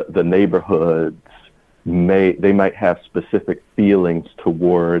the neighborhoods might have specific feelings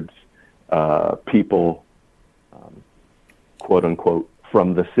towards people quote unquote,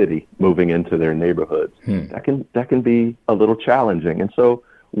 from the city moving into their neighborhoods. That can be a little challenging. And so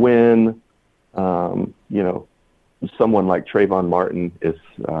when, someone like Trayvon Martin is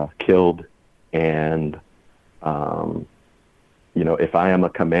killed, and, if I am a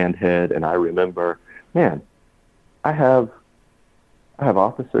command head and I remember, man, I have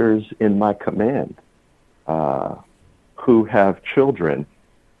officers in my command who have children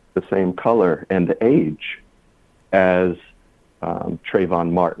the same color and age as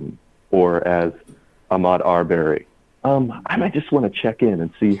Trayvon Martin or as Ahmaud Arbery. I might just want to check in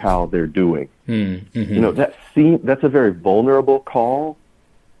and see how they're doing. That's a very vulnerable call,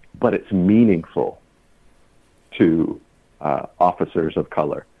 but it's meaningful to officers of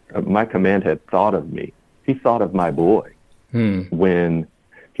color. My command had thought of me. He thought of my boy when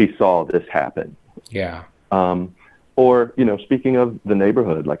he saw this happen. Yeah. Or, speaking of the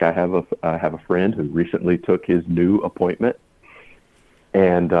neighborhood, like I have a friend who recently took his new appointment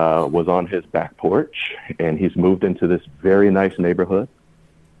and was on his back porch, and he's moved into this very nice neighborhood,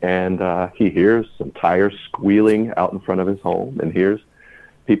 and he hears some tires squealing out in front of his home, and hears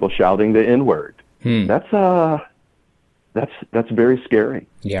people shouting the N-word. That's very scary.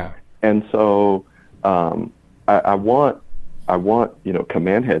 Yeah. And so I want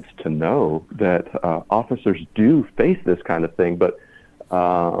command heads to know that officers do face this kind of thing, but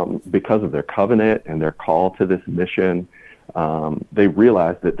because of their covenant and their call to this mission, they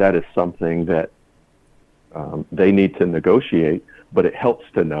realize that is something that they need to negotiate, but it helps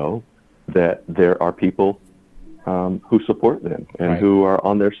to know that there are people who support them and who are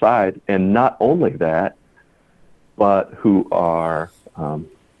on their side. And not only that, but who are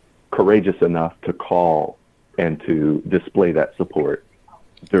courageous enough to call and to display that support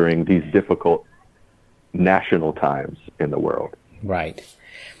during these difficult national times in the world. Right.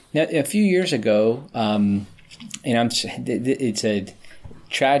 Now, a few years ago, it's a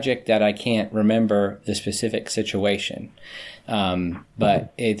tragic that I can't remember the specific situation,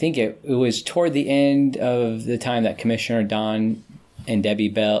 but I think it was toward the end of the time that Commissioners Don and Debbie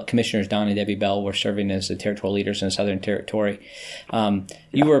Bell were serving as the territorial leaders in the Southern Territory.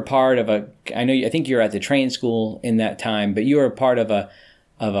 You were part of I think you were at the train school in that time, but you were part of a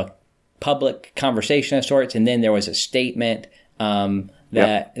public conversation of sorts, and then there was a statement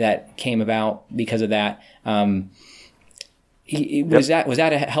that came about because of that. Was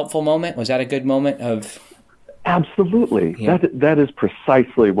that a helpful moment? Was that a good moment of? Absolutely. Yeah. That is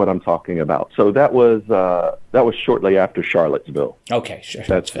precisely what I'm talking about. So that was shortly after Charlottesville. Okay,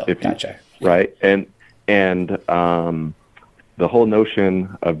 Charlottesville. Gotcha. Right, and the whole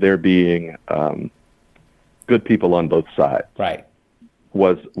notion of there being good people on both sides, right,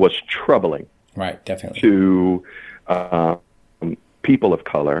 was troubling. Right, definitely. To people of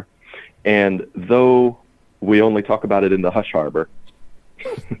color, and though we only talk about it in the hush harbor,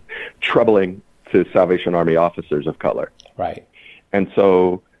 troubling to Salvation Army officers of color. Right. And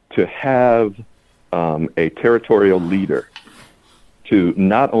so to have a territorial leader to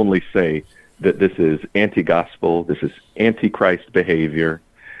not only say that this is anti-gospel, this is anti-Christ behavior,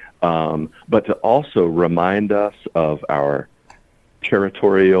 but to also remind us of our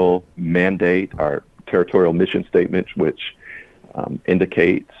territorial mandate, our territorial mission statement, which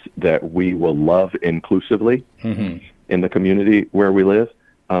indicates that we will love inclusively in the community where we live.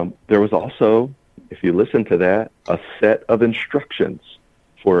 There was also, if you listen to that, a set of instructions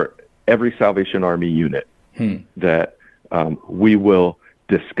for every Salvation Army unit that we will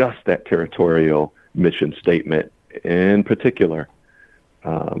discuss that territorial mission statement, in particular,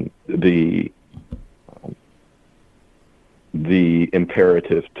 the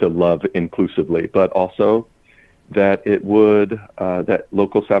imperative to love inclusively, but also that it would, that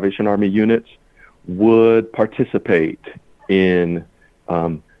local Salvation Army units would participate in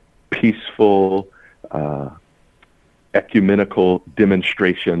peaceful, ecumenical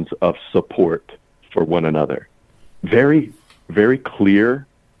demonstrations of support for one another. Very, very clear,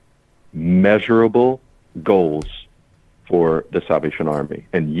 measurable goals for the Salvation Army.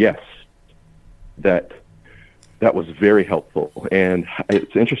 And yes, that was very helpful. And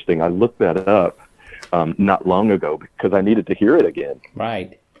it's interesting, I looked that up not long ago because I needed to hear it again.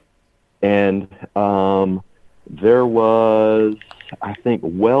 Right. And there was, I think,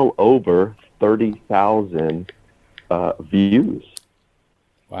 well over 30,000 views.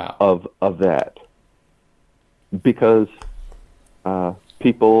 Wow. of that, because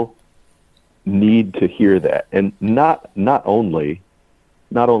people need to hear that, and not only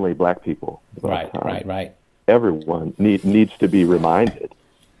Black people, but, right. everyone needs to be reminded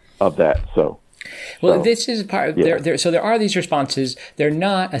of that. So Well, So, this is part of yeah. so there are these responses. They're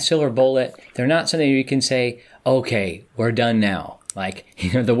not a silver bullet. They're not something you can say, okay, we're done now. Like,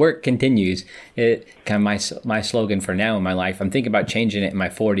 the work continues. It kind of my slogan for now in my life. I'm thinking about changing it in my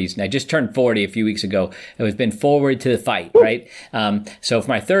 40s. And I just turned 40 a few weeks ago. It was been forward to the fight, right? So for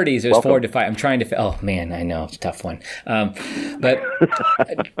my 30s, it was forward to fight. I'm trying to, oh man, I know it's a tough one. But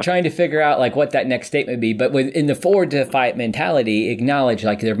trying to figure out like what that next statement would be. But in the forward to the fight mentality, acknowledge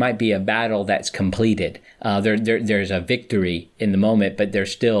like there might be a battle that's completed. There's a victory in the moment, but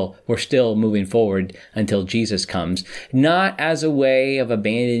we're still moving forward until Jesus comes. Not as a way of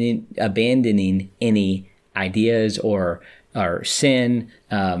abandoning any ideas or sin,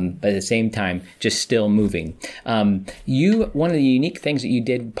 but at the same time, just still moving. One of the unique things that you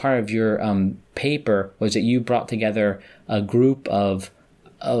did, part of your paper, was that you brought together a group of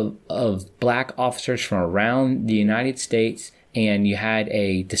Black officers from around the United States, and you had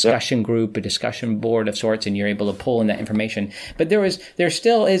a discussion group, a discussion board of sorts, and you're able to pull in that information. But there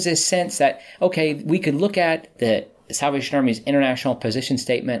still is this sense that, okay, we could look at the Salvation Army's international position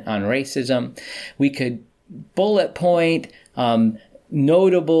statement on racism. We could bullet point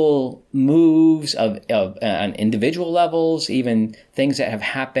notable moves on individual levels, even things that have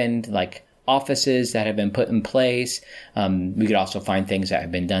happened, like offices that have been put in place. We could also find things that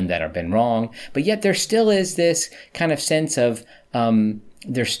have been done that have been wrong. But yet there still is this kind of sense of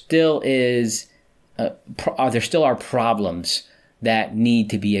there still are problems that need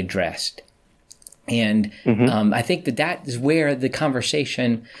to be addressed. And I think that is where the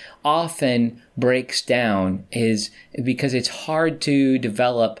conversation often breaks down, is because it's hard to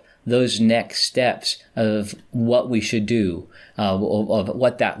develop those next steps of what we should do, of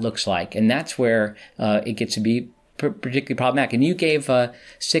what that looks like. And that's where it gets to be particularly problematic. And you gave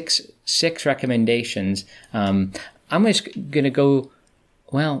six recommendations. I'm just going to go,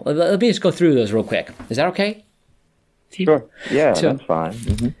 well, let me just go through those real quick. Is that okay? Sure. Yeah, that's fine.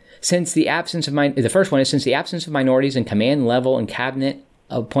 Mm-hmm. The first one is, since the absence of minorities in command level and cabinet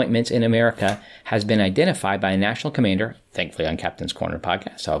appointments in America has been identified by a national commander, thankfully on Captain's Corner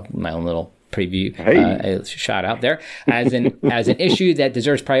podcast, so my own little preview, a shout out there, as an issue that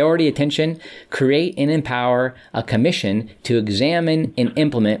deserves priority attention, create and empower a commission to examine and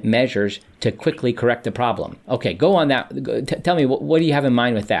implement measures to quickly correct the problem. Okay, go on that. Tell me, what do you have in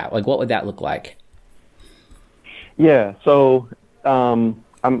mind with that? Like, what would that look like? Yeah, so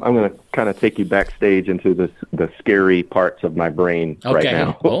I'm going to kind of take you backstage into the scary parts of my brain right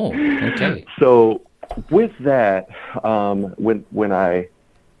now. Oh, okay. So with that, when I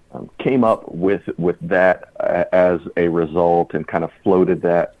came up with that as a result and kind of floated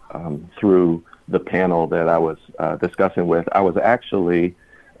that through the panel that I was discussing with, I was actually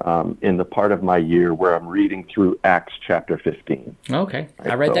in the part of my year where I'm reading through Acts chapter 15. Okay. Right?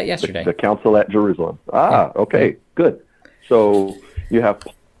 I read that yesterday. The council at Jerusalem. Okay, good. So you have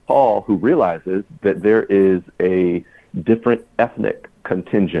Paul, who realizes that there is a different ethnic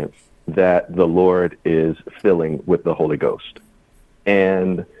contingent that the Lord is filling with the Holy Ghost.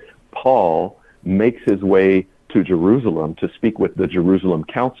 And Paul makes his way to Jerusalem to speak with the Jerusalem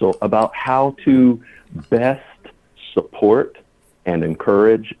council about how to best support and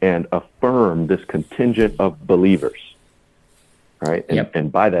encourage and affirm this contingent of believers, right?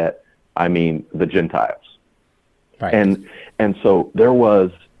 And by that, I mean the Gentiles. Right. And so there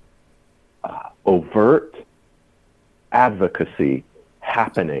was overt advocacy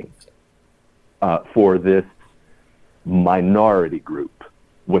happening for this minority group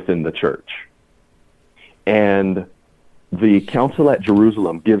within the church. And the council at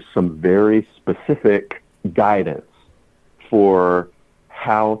Jerusalem gives some very specific guidance for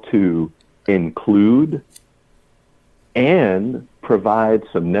how to include and provide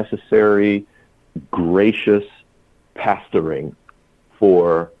some necessary gracious pastoring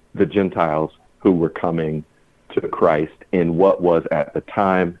for the Gentiles who were coming to Christ in what was at the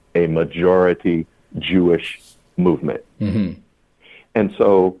time a majority Jewish movement. Mm-hmm. And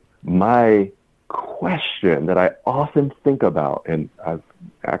so my question that I often think about, and I've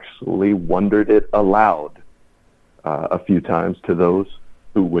actually wondered it aloud a few times to those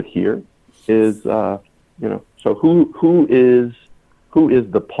who would hear, is so who is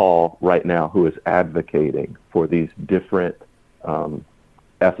the Paul right now who is advocating for these different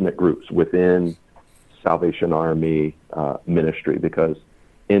ethnic groups within Salvation Army ministry? Because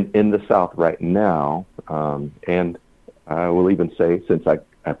in the South right now, and I will even say, since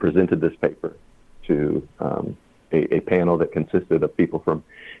I presented this paper to a panel that consisted of people from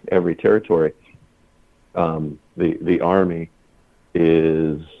every territory, the Army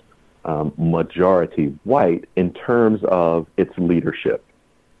is majority white in terms of its leadership.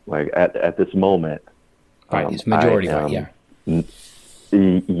 Like at this moment, right? It's majority white, yeah.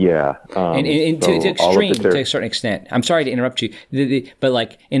 Yeah, and so to extreme to a certain extent. I'm sorry to interrupt you, but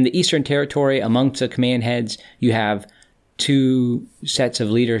like in the Eastern Territory, amongst the command heads, you have 2 sets of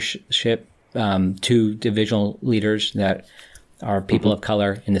leadership, 2 divisional leaders that are people of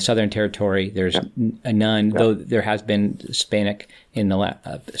color. In the Southern Territory, there's none, though there has been Hispanic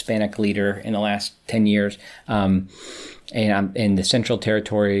Hispanic leader in the last 10 years. And in the Central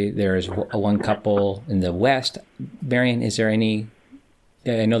Territory, there's one couple. In the West, Marion, is there any?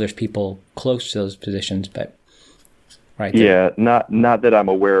 I know there's people close to those positions, but right there. Yeah, not that I'm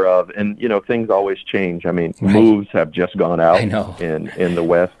aware of. And things always change. I mean, moves have just gone out in the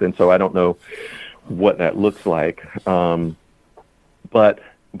West, and so I don't know what that looks like. But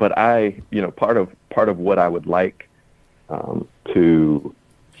I, part of what I would like to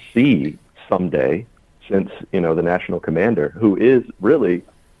see someday, since the national commander, who is really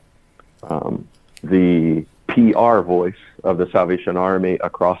the PR voice of the Salvation Army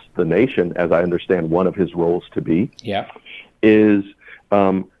across the nation, as I understand one of his roles to be, is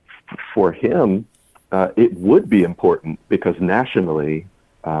for him, it would be important because nationally,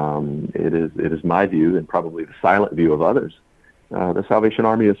 it is my view, and probably the silent view of others, the Salvation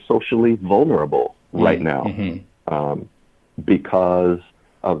Army is socially vulnerable right now because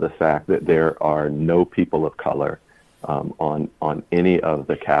of the fact that there are no people of color on any of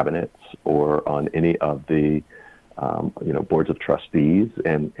the cabinets or on any of the boards of trustees,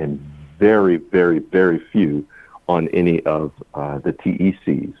 and very, very, very few on any of the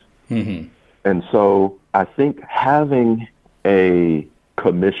TECs. And so I think having a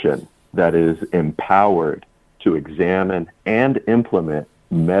commission that is empowered to examine and implement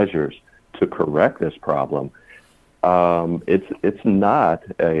measures to correct this problem, it's not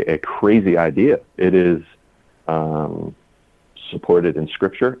a crazy idea. It is supported in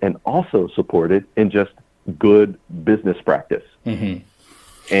Scripture and also supported in just good business practice. And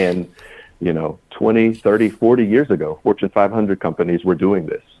 20, 30, 40 years ago, Fortune 500 companies were doing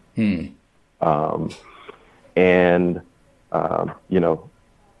this.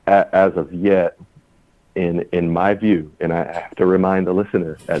 As of yet, in my view, and I have to remind the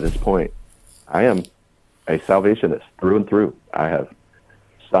listener at this point, I am a Salvationist through and through. I have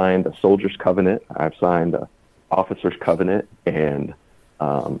signed a soldier's covenant. I've signed a officer's covenant, and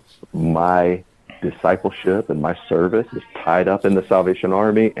my discipleship and my service is tied up in the Salvation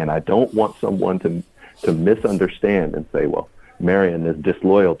Army, and I don't want someone to misunderstand and say, well, Marion is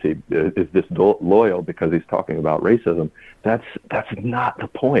disloyalty, is disloyal because he's talking about racism. That's not the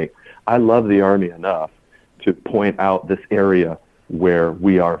point. I love the Army enough to point out this area where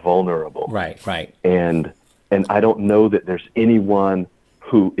we are vulnerable. Right. And I don't know that there's anyone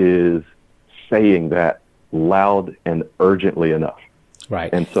who is saying that loud and urgently enough. Right.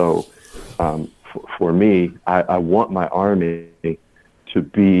 And so for me, I want my Army to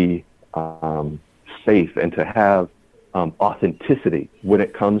be safe and to have authenticity when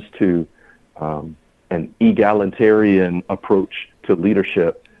it comes to an egalitarian approach to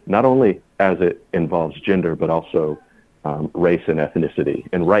leadership, not only as it involves gender, but also race and ethnicity.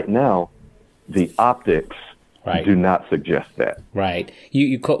 And right now, the optics do not suggest that. Right.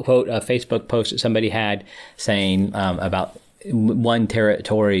 You quote a Facebook post that somebody had saying about one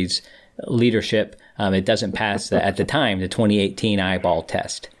territory's leadership, it doesn't pass at the time the 2018 eyeball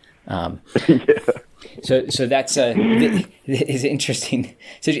test. So that's is interesting.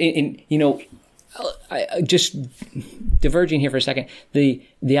 So I just diverging here for a second. The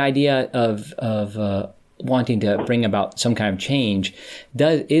idea of wanting to bring about some kind of change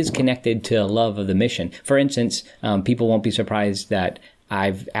is connected to a love of the mission. For instance, people won't be surprised that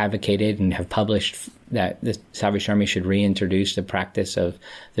I've advocated and have published that the Salvation Army should reintroduce the practice of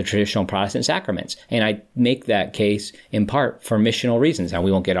the traditional Protestant sacraments. And I make that case in part for missional reasons. Now,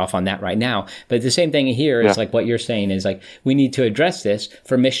 we won't get off on that right now. But the same thing here is like what you're saying is like we need to address this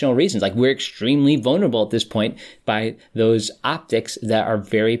for missional reasons. Like we're extremely vulnerable at this point by those optics that are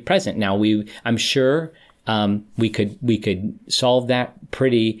very present. Now, I'm sure we could solve that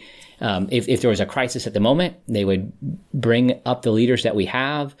pretty. If there was a crisis at the moment, they would bring up the leaders that we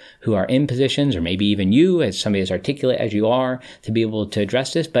have who are in positions, or maybe even you, as somebody as articulate as you are, to be able to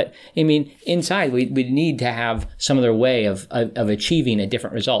address this. But I mean, inside, we need to have some other way of achieving a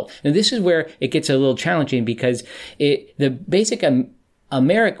different result. And this is where it gets a little challenging because the basic one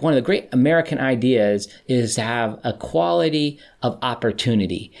of the great American ideas is to have equality of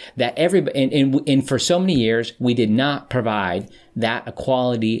opportunity. That everybody, and for so many years, we did not provide that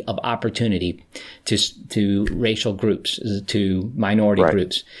equality of opportunity to racial groups, to minority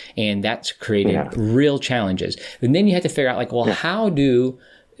groups, and that's created real challenges. And then you have to figure out, like, well, how do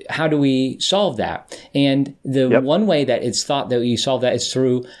how do we solve that? And the one way that it's thought that you solve that is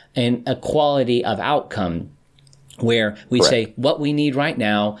through an equality of outcome, where we say what we need right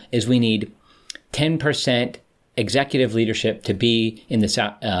now is we need 10% executive leadership to be in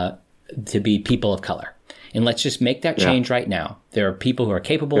the to be people of color. And let's just make that change right now. There are people who are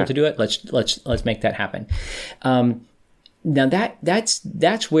capable to do it. Let's make that happen. Now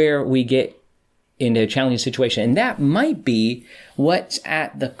that's where we get into a challenging situation. And that might be what's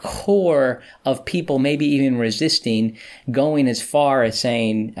at the core of people maybe even resisting going as far as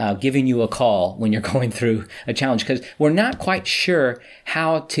saying, giving you a call when you're going through a challenge, because we're not quite sure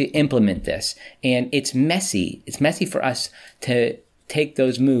how to implement this. And it's messy. It's messy for us to take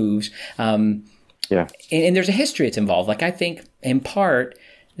those moves. And there's a history that's involved. Like, I think in part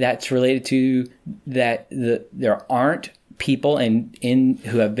that's related to that there aren't people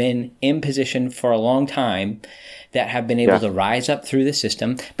who have been in position for a long time that have been able to rise up through the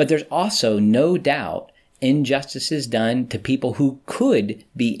system. But there's also no doubt injustices done to people who could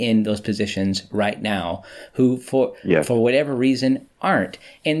be in those positions right now, who for whatever reason aren't.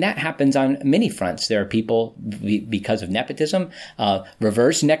 And that happens on many fronts. There are people because of nepotism,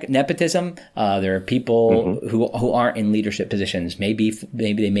 reverse nepotism. There are people who aren't in leadership positions. Maybe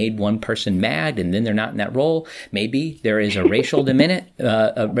they made one person mad and then they're not in that role. Maybe there is a racial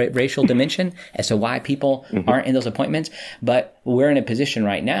racial dimension as to why people aren't in those appointments. But we're in a position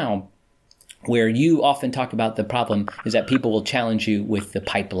right now where you often talk about the problem is that people will challenge you with the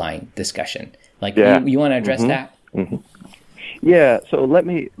pipeline discussion. Like, you want to address that? Yeah. So let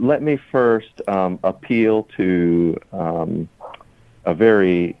me first appeal to a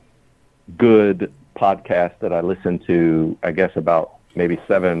very good podcast that I listened to, I guess about maybe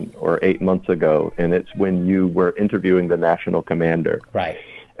 7 or 8 months ago, and it's when you were interviewing the national commander. Right.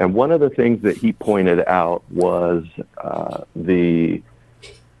 And one of the things that he pointed out was the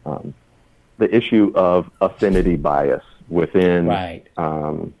issue of affinity bias within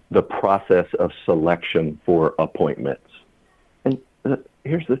the process of selection for appointments. And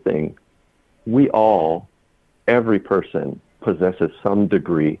here's the thing. Every person possesses some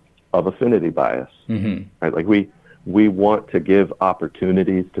degree of affinity bias. Right? Like we want to give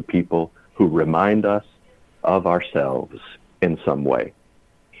opportunities to people who remind us of ourselves in some way.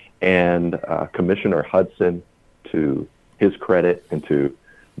 And Commissioner Hudson, to his credit and to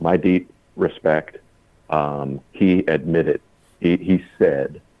my deep respect, he admitted, he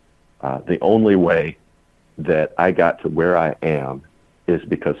said, the only way that I got to where I am is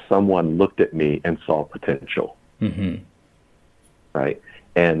because someone looked at me and saw potential. Right?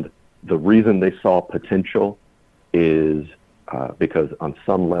 And the reason they saw potential is because on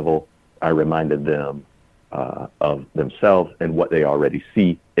some level I reminded them of themselves and what they already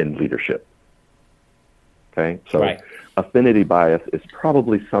see in leadership. Okay? So affinity bias is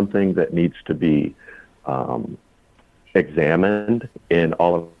probably something that needs to be examined in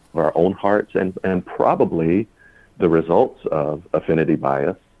all of our own hearts, and probably the results of affinity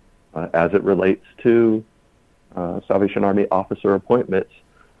bias as it relates to Salvation Army officer appointments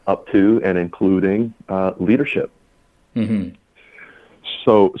up to and including leadership.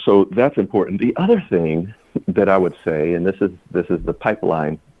 So that's important. The other thing that I would say, and this is the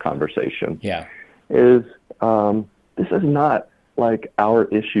pipeline conversation, is this is not like our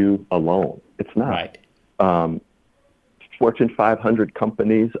issue alone. It's not. Fortune 500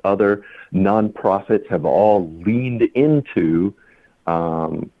 companies, other nonprofits have all leaned into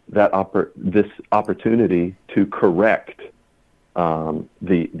this opportunity to correct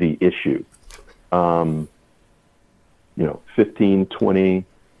the issue. 15, 20,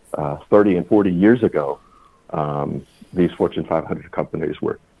 30, and 40 years ago, these Fortune 500 companies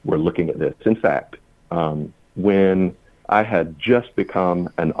were looking at this. In fact, when I had just become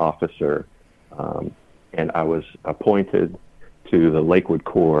an officer, and I was appointed to the Lakewood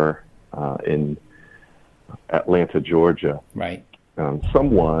Corps in Atlanta, Georgia.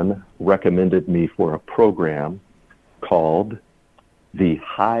 Someone recommended me for a program called the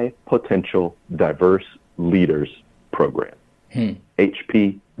High Potential Diverse Leaders Program,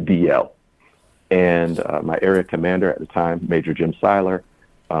 HPDL. And my area commander at the time, Major Jim Seiler,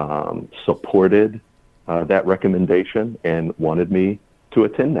 supported that recommendation and wanted me to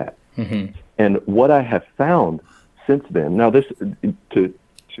attend that. And what I have found since then, now this, to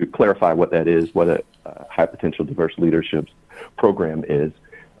clarify what that is, what a high potential diverse leadership program is,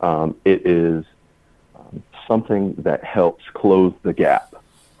 it is something that helps close the gap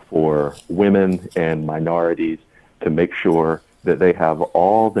for women and minorities to make sure that they have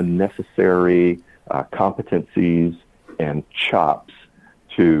all the necessary competencies and chops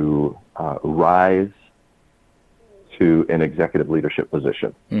to rise into an executive leadership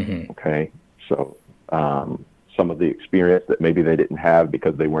position. Mm-hmm. Okay. So some of the experience that maybe they didn't have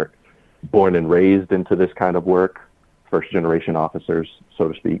because they weren't born and raised into this kind of work, first generation officers, so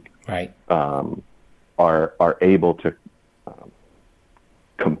to speak, right, are able to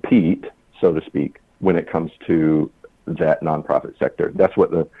compete, so to speak, when it comes to that nonprofit sector. That's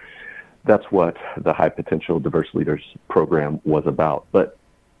what the High Potential Diverse Leaders program was about. But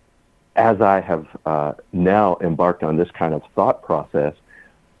as I have now embarked on this kind of thought process,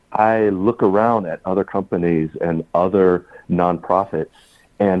 I look around at other companies and other nonprofits,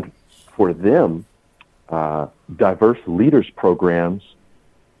 and for them, diverse leaders programs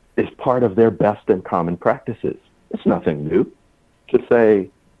is part of their best and common practices. It's nothing new to say,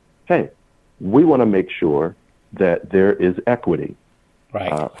 hey, we want to make sure that there is equity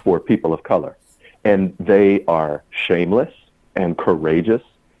right, for people of color. And they are shameless and courageous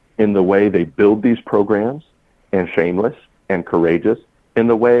in the way they build these programs, and shameless and courageous in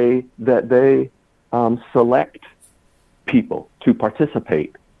the way that they select people to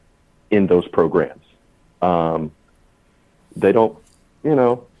participate in those programs. They don't,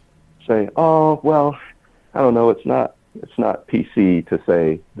 say, oh, well, I don't know, it's not PC to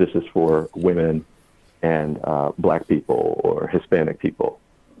say this is for women and Black people or Hispanic people.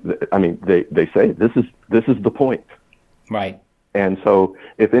 I mean, they say this is the point. right. And so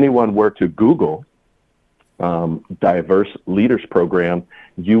if anyone were to Google diverse leaders program,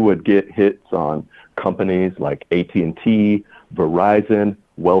 you would get hits on companies like AT&T, Verizon,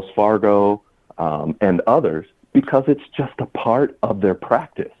 Wells Fargo, and others, because it's just a part of their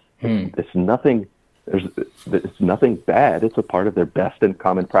practice. It's nothing bad. It's a part of their best and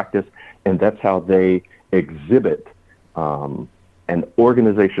common practice, and that's how they exhibit an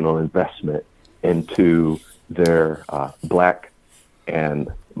organizational investment into their Black and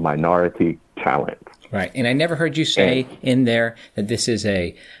minority talent. Right. And I never heard you say in there that this is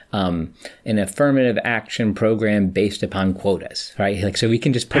an affirmative action program based upon quotas, right? Like, so we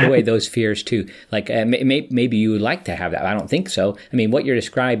can just put away those fears too. Like, maybe you would like to have that. I don't think so. I mean, what you're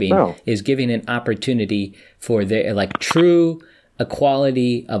describing is giving an opportunity for the true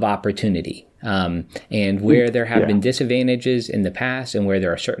equality of opportunity. And where there have been disadvantages in the past and where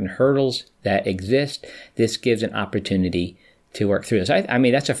there are certain hurdles that exist, this gives an opportunity to work through this. I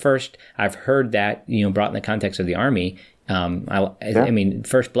mean, that's a first I've heard that, brought in the context of the Army. I mean,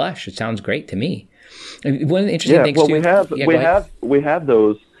 first blush, it sounds great to me. And one of the interesting things too, we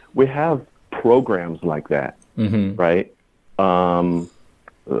have programs like that, right? Programs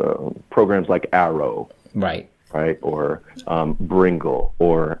like Arrow, right, or Bringle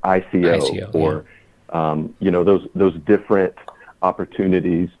or ICO or those different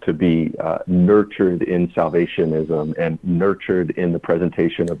opportunities to be nurtured in salvationism and nurtured in the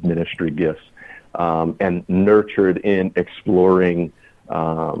presentation of ministry gifts and nurtured in exploring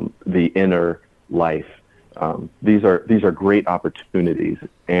the inner life. These are great opportunities,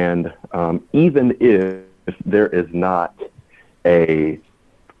 and even if there is not an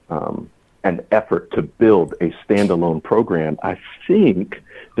effort to build a standalone program, I think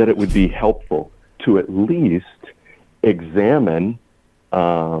that it would be helpful to at least examine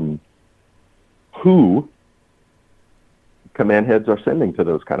who command heads are sending to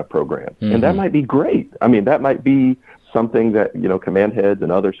those kind of programs. And that might be great. I mean, that might be something that, command heads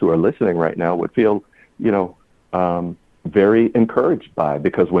and others who are listening right now would feel, very encouraged by,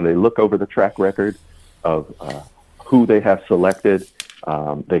 because when they look over the track record of who they have selected,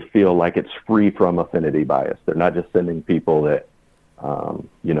 they feel like it's free from affinity bias. They're not just sending people that,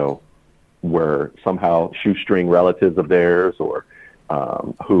 were somehow shoestring relatives of theirs or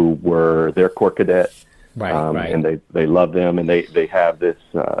who were their Corps cadet, and they love them, and they have this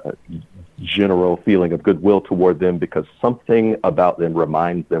general feeling of goodwill toward them because something about them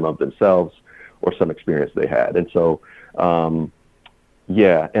reminds them of themselves or some experience they had. And so, and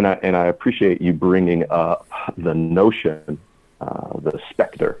I appreciate you bringing up the notion, the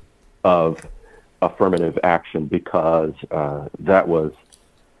specter of affirmative action, because that was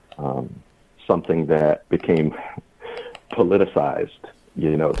something that became politicized.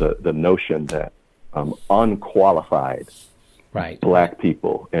 The notion that unqualified Black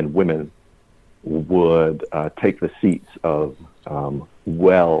people and women would take the seats of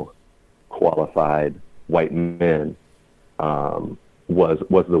well-qualified white men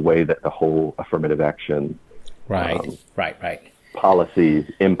was the way that the whole affirmative action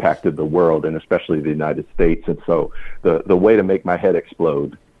policies impacted the world, and especially the United States. And so the way to make my head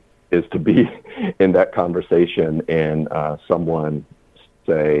explode is to be in that conversation and someone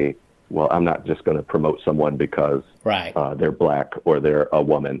say, well, I'm not just going to promote someone because they're Black or they're a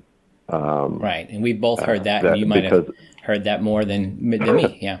woman. Right, and we've both heard that, and you might have heard that more than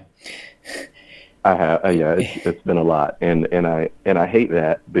me. Yeah, I have. Yeah, it's been a lot, and I hate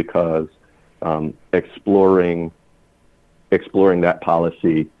that because exploring that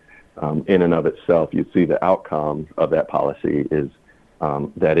policy in and of itself, you see the outcome of that policy is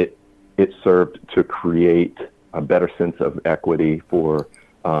that it served to create a better sense of equity for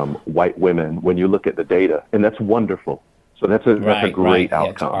white women when you look at the data, and that's wonderful. So that's a great outcome.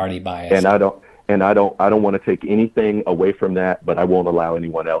 Yeah, it's already biased. And I don't want to take anything away from that, but I won't allow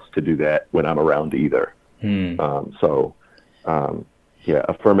anyone else to do that when I'm around either.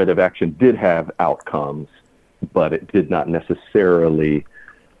 Affirmative action did have outcomes, but it did not necessarily,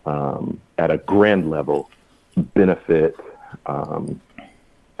 at a grand level, benefit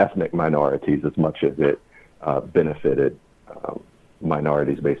ethnic minorities as much as it benefited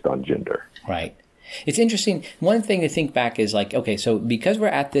minorities based on gender. Right. It's interesting. One thing to think back is like, okay, so because we're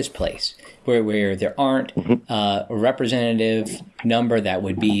at this place where there aren't a representative number that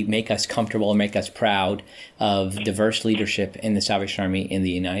would make us comfortable and make us proud of diverse leadership in the Salvation Army in the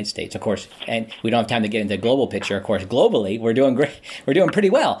United States, of course, and we don't have time to get into the global picture. Of course, globally, we're doing great. We're doing pretty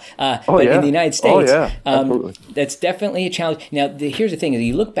well. But in the United States, that's definitely a challenge. Now, here's the thing: is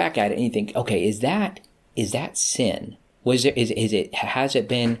you look back at it and you think, okay, is that sin? Has it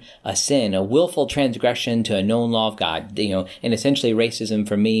been a sin, a willful transgression to a known law of God? And essentially racism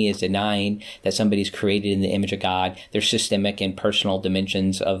for me is denying that somebody's created in the image of God. There's systemic and personal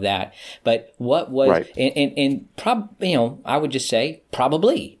dimensions of that. But what was, I would just say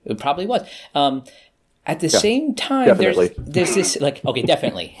probably, it probably was. At the same time, there's this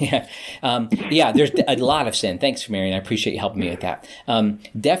definitely. There's a lot of sin. Thanks, Marion. I appreciate you helping me with that.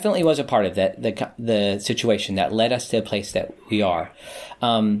 Definitely was a part of that, the situation that led us to the place that we are.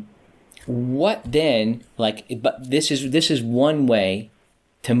 What then, but this is one way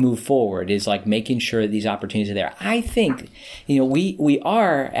to move forward, is like making sure that these opportunities are there. I think, we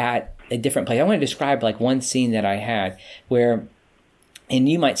are at a different place. I want to describe like one scene that I had where, and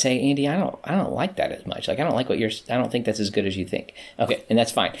you might say, Andy, I don't like that as much. Like, I don't think that's as good as you think. Okay, and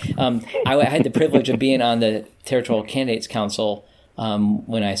that's fine. I had the privilege of being on the Territorial Candidates Council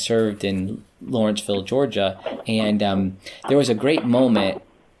when I served in Lawrenceville, Georgia, and there was a great moment,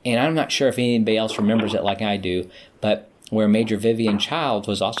 and I'm not sure if anybody else remembers it like I do, but where Major Vivian Childs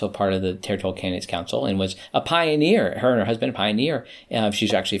was also part of the Territorial Candidates Council and was a pioneer, her and her husband, a pioneer.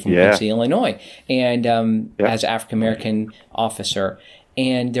 She's actually from Quincy, Illinois, and as an African-American officer.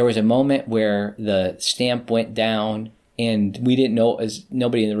 And there was a moment where the stamp went down, and we didn't know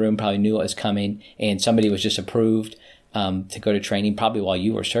nobody in the room probably knew it was coming, and somebody was just approved to go to training, probably while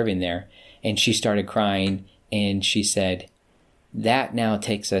you were serving there. And she started crying, and she said, that now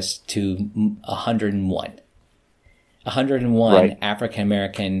takes us to 101. 101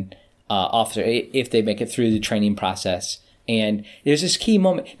 African-American officer, if they make it through the training process. And there's this key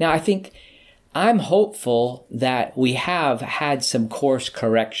moment. Now, I think I'm hopeful that we have had some course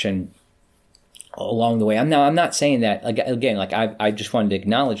correction along the way. I'm not saying that, again, I just wanted to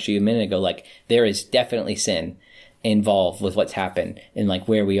acknowledge to you a minute ago, like, there is definitely sin involved with what's happened and like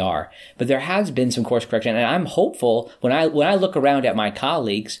where we are. But there has been some course correction, and I'm hopeful when I look around at my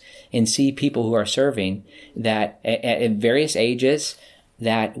colleagues and see people who are serving that at various ages,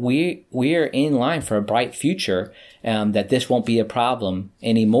 that we are in line for a bright future, that this won't be a problem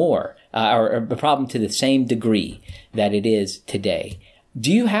anymore, or a problem to the same degree that it is today.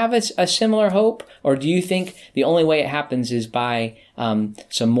 Do you have a similar hope, or do you think the only way it happens is by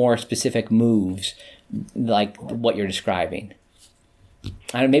some more specific moves like what you're describing?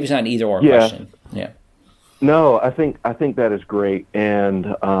 Maybe it's not an either or question. Yeah. No, I think that is great,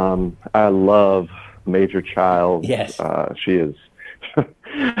 and I love Major Childs. Yes, she is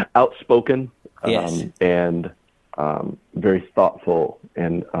outspoken, yes. And very thoughtful,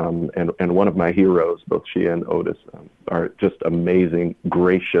 and one of my heroes. Both she and Otis are just amazing,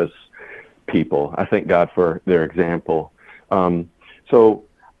 gracious people. I thank God for their example. So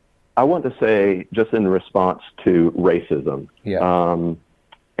I want to say, just in response to racism,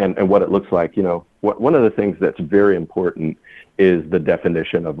 and what it looks like, one of the things that's very important is the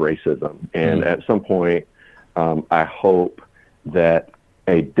definition of racism. And at some point, I hope that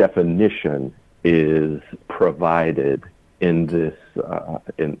a definition is provided in this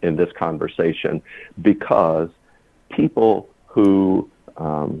in this conversation, because people who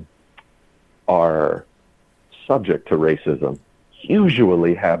are subject to racism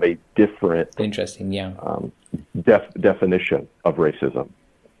usually have a different definition of racism.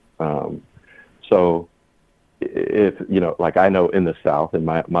 So if, like I know in the South, and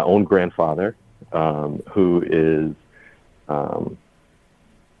my own grandfather, who is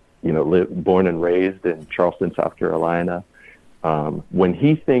born and raised in Charleston, South Carolina. When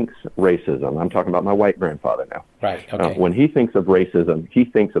he thinks racism, I'm talking about my white grandfather now. Right. Okay. When he thinks of racism, he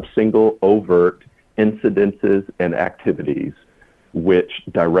thinks of single, overt incidences and activities which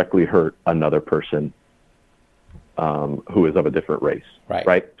directly hurt another person who is of a different race.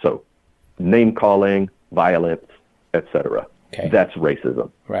 Right. So, name calling, violence, etc. Okay. That's racism.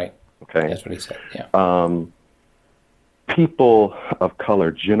 Right. Okay. That's what he said. Yeah. People of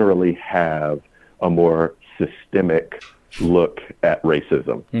color generally have a more systemic look at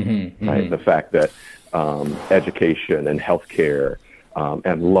racism, right? The fact that education and healthcare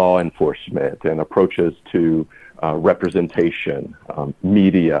and law enforcement and approaches to representation,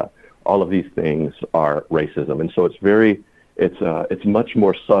 media, all of these things are racism. And so it's much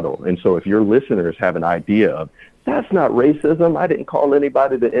more subtle. And so if your listeners have an idea of, that's not racism, I didn't call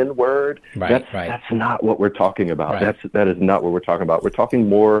anybody the N-word, that's not what we're talking about. Right. That is not what we're talking about. We're talking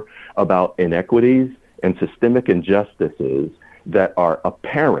more about inequities and systemic injustices that are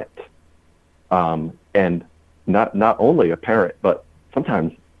apparent, and not only apparent, but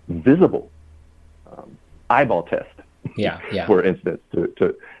sometimes visible. Eyeball test, for instance,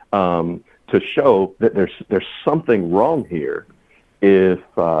 to show that there's something wrong here if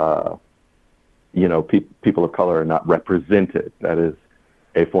people of color are not represented. That is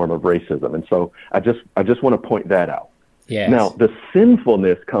a form of racism, and so I just want to point that out. Yes. Now the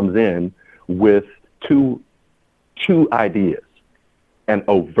sinfulness comes in with two ideas: an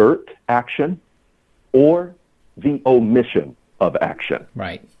overt action or the omission of action.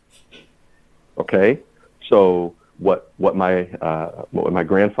 Right. Okay. So what my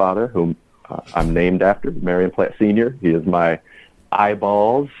grandfather, whom I'm named after, Marion Platt Sr., he is my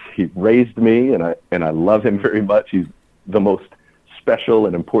eyeballs. He raised me, and I love him very much. He's the most special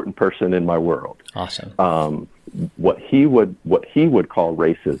and important person in my world. Awesome. What he would call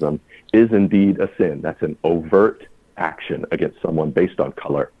racism is indeed a sin. That's an overt action against someone based on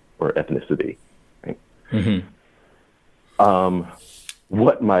color or ethnicity. Right?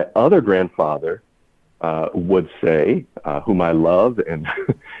 What my other grandfather would say, whom I love, and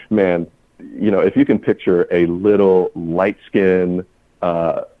man, if you can picture a little light-skinned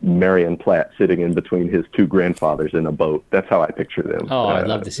Marion Platt sitting in between his two grandfathers in a boat, that's how I picture them. Oh, I'd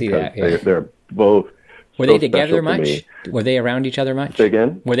love to see that. Yeah. They're both. Were they together much? Were they around each other much? Say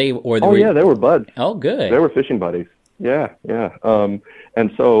again? Were they? Yeah, they were buds. Oh, good. They were fishing buddies. Yeah.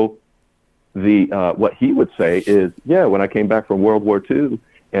 And so what he would say is, when I came back from World War II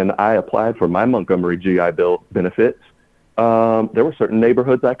and I applied for my Montgomery GI Bill benefits, there were certain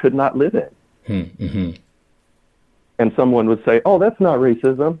neighborhoods I could not live in. And someone would say, oh, that's not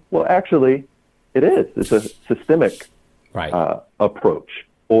racism. Well, actually, it is. It's a systemic approach.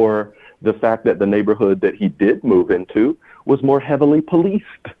 Or the fact that the neighborhood that he did move into was more heavily policed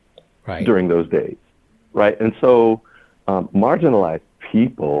during those days. Right. And so marginalized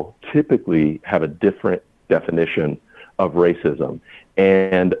people typically have a different definition of racism.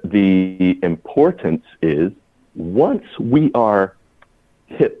 And the importance is, once we are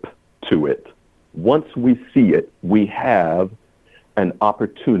hip to it, once we see it, we have an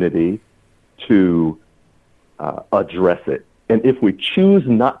opportunity to address it. And if we choose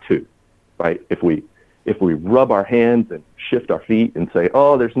not to, right, if we rub our hands and shift our feet and say,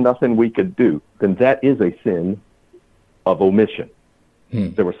 oh, there's nothing we could do, then that is a sin of omission.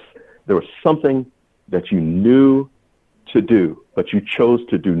 There was something that you knew to do, but you chose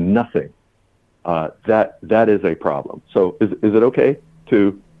to do nothing. That is a problem. So is it okay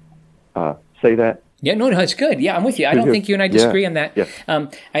to say that? Yeah, no, it's good. Yeah, I'm with you. I don't think you and I disagree on that. Yeah.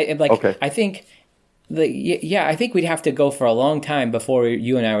 I think I think we'd have to go for a long time before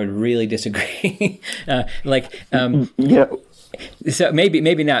you and I would really disagree. Yeah. So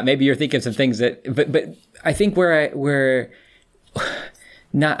maybe not. Maybe you're thinking some things but I think where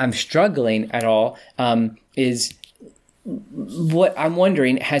I'm struggling at all is what I'm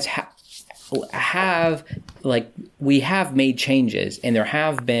wondering we have made changes, and there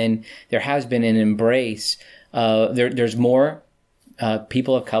has been an embrace. There's more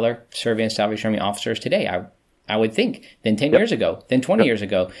people of color serving as Salvation Army officers today, I would think, than 10 years ago, than 20 years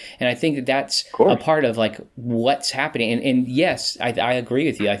ago. And I think that's a part of what's happening. And yes, I agree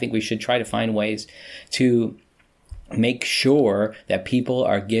with you. I think we should try to find ways to make sure that people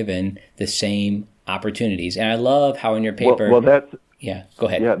are given the same opportunities. And I love how in your paper... Well, that's... Yeah, go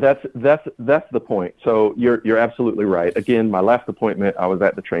ahead. Yeah, that's the point. So you're absolutely right. Again, my last appointment, I was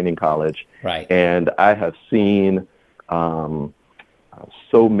at the training college. Right. And I have seen so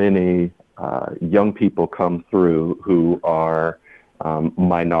many young people come through who are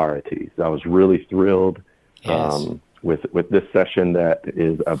minorities. I was really thrilled with this session that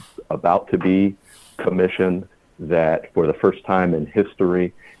is about to be commissioned, that for the first time in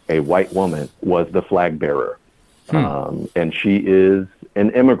history, a white woman was the flag bearer. And she is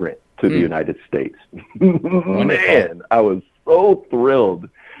an immigrant to the United States. Man, I was so thrilled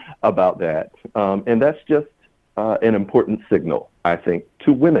about that. And that's just an important signal, I think,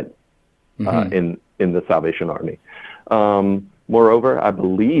 to women in the Salvation Army. Moreover, I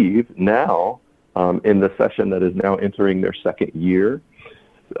believe now, in the session that is now entering their second year,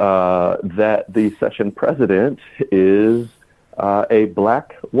 that the session president is a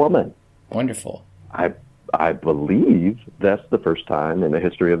Black woman. Wonderful. I believe that's the first time in the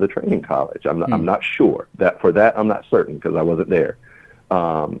history of the training college. I'm not sure. I'm not certain because I wasn't there.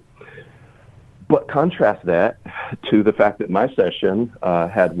 But contrast that to the fact that my session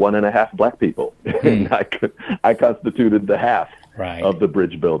had 1.5 Black people, and I constituted the half of the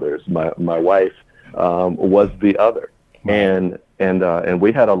bridge builders. My wife was the other, and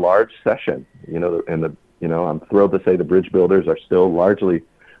we had a large session. I'm thrilled to say the bridge builders are still largely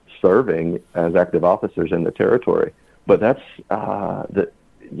serving as active officers in the territory. But that's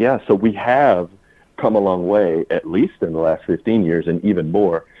so we have come a long way, at least in the last 15 years, and even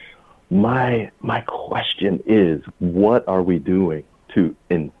more. My question is, what are we doing to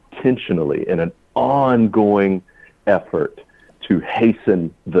intentionally, in an ongoing effort, to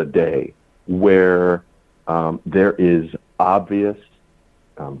hasten the day where there is obvious,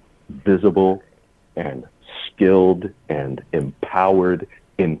 visible, and skilled and empowered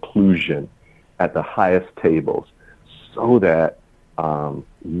inclusion at the highest tables, so that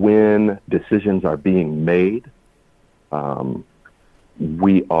when decisions are being made,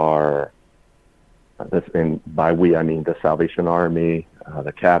 we are, and by we I mean the Salvation Army,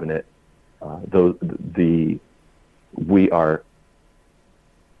 the cabinet, we are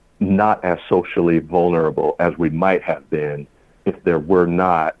not as socially vulnerable as we might have been if there were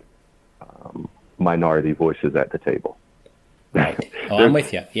not minority voices at the table. Right. Oh, I'm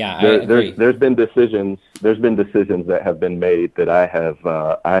with you. Yeah, I agree. There's been decisions that have been made that I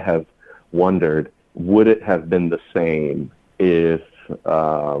have wondered, would it have been the same if I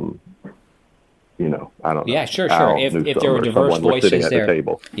don't know. Yeah, sure. If there were diverse voices there. The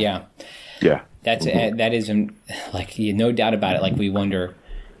table. Yeah. That's that is like, no doubt about it. Like, we wonder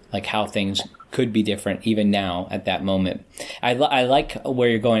like how things could be different even now at that moment. I like where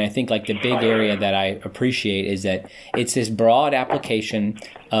you're going. I think like the big area that I appreciate is that it's this broad application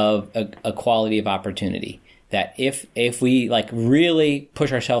of equality of opportunity. That if we like really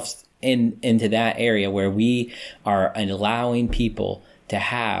push ourselves into that area where we are allowing people to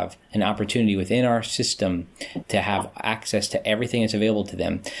have an opportunity within our system to have access to everything that's available to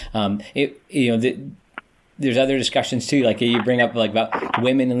them. There's other discussions too, like you bring up like about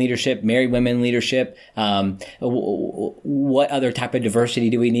women in leadership, married women in leadership. What other type of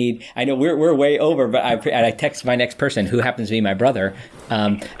diversity do we need? I know we're way over, but I text my next person, who happens to be my brother,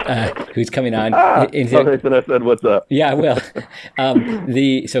 who's coming on. Okay, so I said, what's up? Yeah, I will.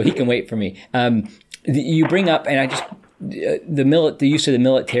 So he can wait for me. You bring up, and I just the use of the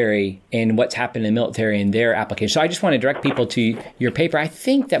military and what's happened in the military and their application. So I just want to direct people to your paper. I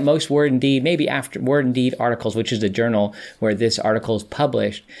think that most Word and Deed, maybe after Word and Deed articles, which is the journal where this article is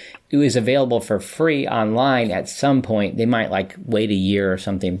published, it is available for free online at some point. They might like wait a year or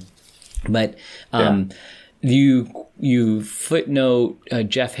something. But you footnote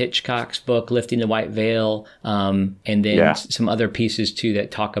Jeff Hitchcock's book, Lifting the White Veil, and then some other pieces too that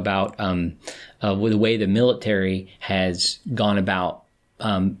talk about the way the military has gone about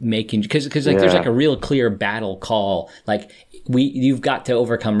making, because like there's like a real clear battle call. Like you've got to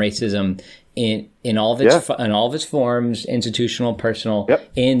overcome racism in all of its forms, institutional, personal,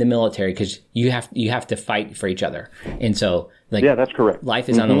 in the military, because you have to fight for each other. And so that's correct. Life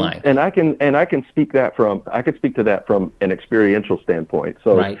is on the line. And I can speak to that from an experiential standpoint.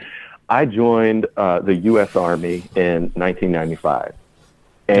 So I joined the U.S. Army in 1995,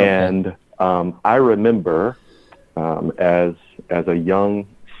 and I remember as a young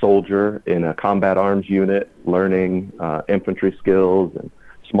soldier in a combat arms unit, learning infantry skills and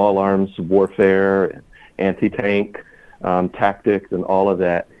small arms warfare and anti-tank tactics and all of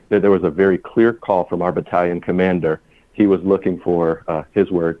that. There was a very clear call from our battalion commander. He was looking for, his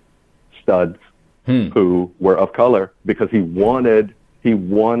word, studs who were of color, because he wanted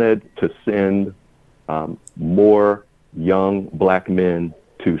to send more young Black men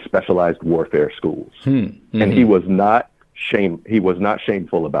to specialized warfare schools. And he was not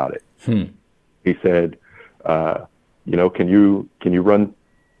shameful about it. He said, can you run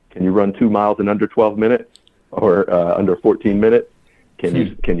 2 miles in under 12 minutes or under 14 minutes? Can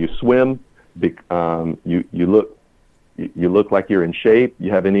you swim? You you look like you're in shape.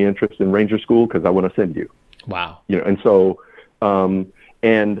 You have any interest in Ranger School? Because I want to send you. Wow. And so,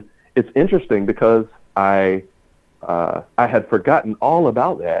 and it's interesting because I had forgotten all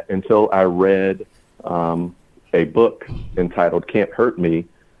about that until I read a book entitled "Can't Hurt Me"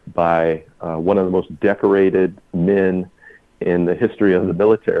 by one of the most decorated men in the history of the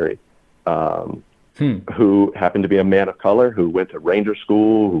military, who happened to be a man of color, who went to Ranger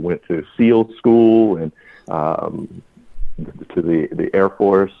School, who went to SEAL School, and to the Air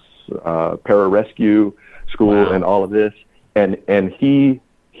Force Pararescue School. Wow. And all of this. And he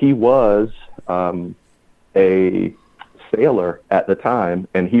was a sailor at the time,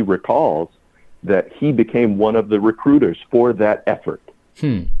 and he recalls that he became one of the recruiters for that effort.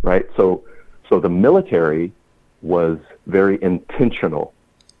 Right? So the military was very intentional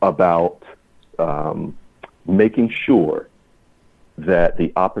about making sure that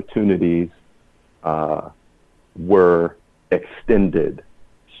the opportunities were extended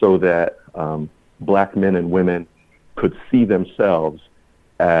so that Black men and women could see themselves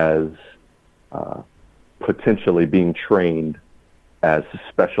as potentially being trained as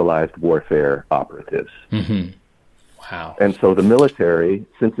specialized warfare operatives. Mm-hmm. Wow. And so the military,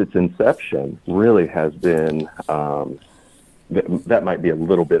 since its inception, really has been, that might be a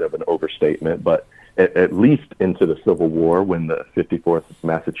little bit of an overstatement, but at least into the Civil War, when the 54th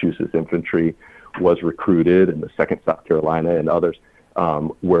Massachusetts Infantry was recruited and the 2nd South Carolina and others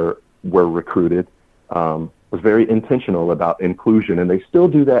were recruited, was very intentional about inclusion, and they still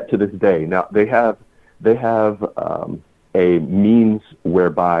do that to this day. Now they have a means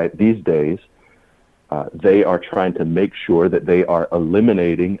whereby these days they are trying to make sure that they are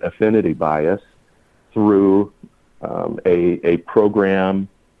eliminating affinity bias through a program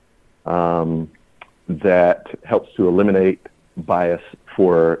that helps to eliminate bias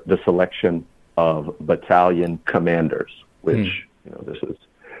for the selection of battalion commanders, which this is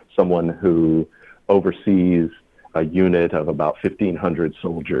someone who oversees a unit of about 1,500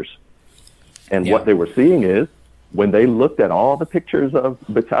 soldiers. And what they were seeing is, when they looked at all the pictures of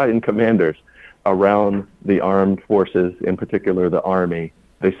battalion commanders around the armed forces, in particular the Army,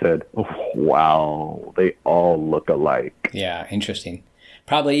 they said, oh, wow, they all look alike. Yeah, interesting.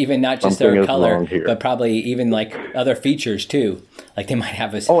 Probably even not just their color, but probably even like other features too. Like they might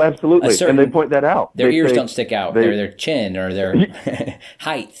have Oh, absolutely. And they point that out. Their ears don't stick out, their chin or their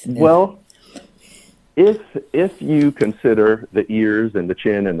height. Well, if you consider the ears and the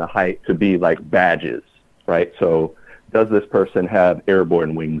chin and the height to be like badges, right? So does this person have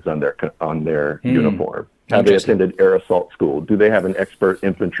airborne wings on their uniform? Have they attended air assault school? Do they have an expert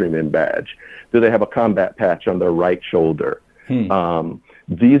infantryman badge? Do they have a combat patch on their right shoulder?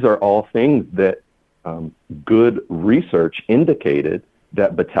 These are all things that good research indicated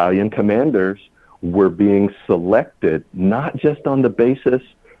that battalion commanders were being selected not just on the basis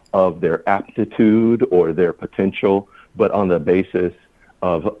of their aptitude or their potential, but on the basis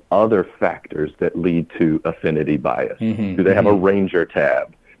of other factors that lead to affinity bias. Do they have a Ranger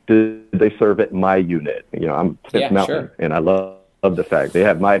tab? Do they serve at my unit? I'm 10th Mountain, and I love the fact they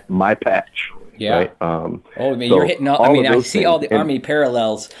have my patch. Yeah. Right? You're hitting all. I see all the Army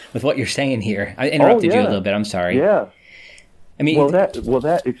parallels with what you're saying here. I interrupted you a little bit. I'm sorry. Yeah.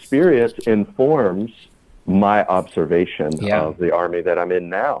 That experience informs my observation of the Army that I'm in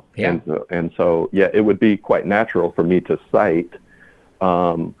now. Yeah. And so, it would be quite natural for me to cite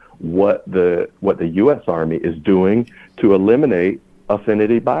what the U.S. Army is doing to eliminate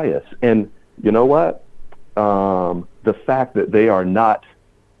affinity bias. And you know what? The fact that they are not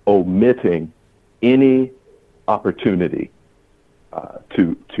omitting any opportunity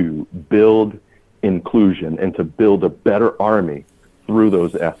to build inclusion and to build a better Army through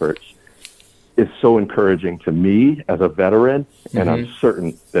those efforts is so encouraging to me as a veteran, and I'm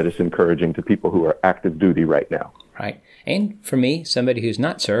certain that it's encouraging to people who are active duty right now. Right. And for me, somebody who's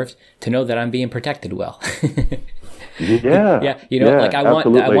not served, to know that I'm being protected well. Yeah. I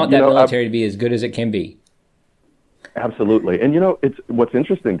want that military to be as good as it can be. Absolutely. And it's what's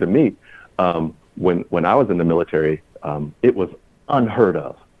interesting to me, when I was in the military, it was unheard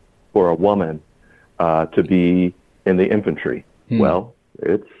of for a woman to be in the infantry. Well,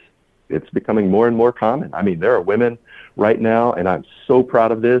 it's becoming more and more common. I mean, there are women right now, and I'm so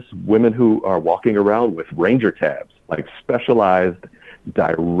proud of this, women who are walking around with Ranger tabs, like specialized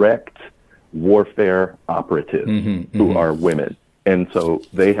direct warfare operatives who are women. And so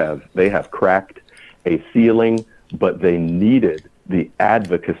they have cracked a ceiling, but they needed the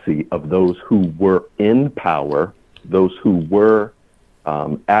advocacy of those who were in power, those who were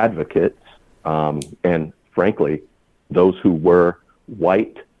advocates, and frankly, those who were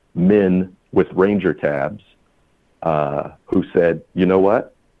white men with Ranger tabs who said, you know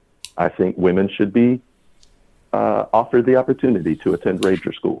what? I think women should be offered the opportunity to attend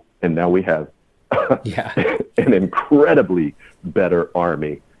Ranger School. And now we have an incredibly better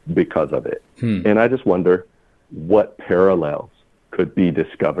Army because of it. And I just wonder what parallels could be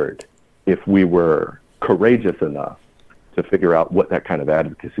discovered if we were courageous enough to figure out what that kind of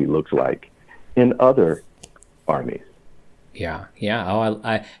advocacy looks like in other armies. Yeah. Oh,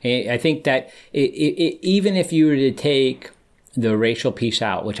 I think that even if you were to take the racial piece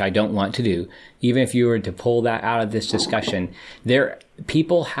out, which I don't want to do, even if you were to pull that out of this discussion,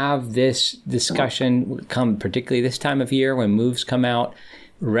 people have this discussion come, particularly this time of year when moves come out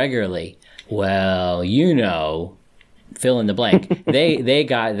regularly. Well, fill in the blank. They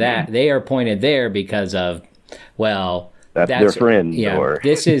got that. They are pointed there because of, that's their friend. Yeah, or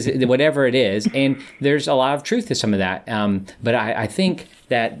this is whatever it is. And there's a lot of truth to some of that. But I think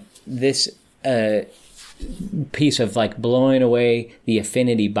that this piece of like blowing away the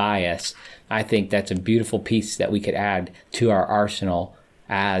affinity bias, I think that's a beautiful piece that we could add to our arsenal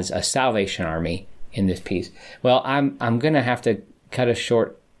as a Salvation Army in this piece. Well, I'm going to have to cut a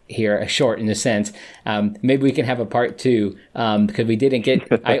short in the sense. Maybe we can have a part 2 because we didn't get.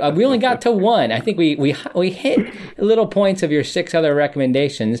 We only got to 1. I think we hit little points of your 6 other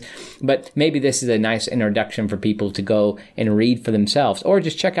recommendations, but maybe this is a nice introduction for people to go and read for themselves, or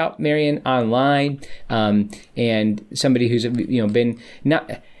just check out Marion online. And somebody who's been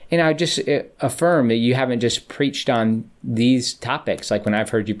not. And I just affirm that you haven't just preached on these topics. Like when I've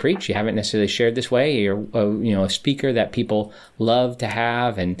heard you preach, you haven't necessarily shared this way. You're a speaker that people love to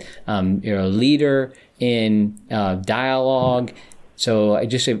have, and you're a leader in dialogue. So I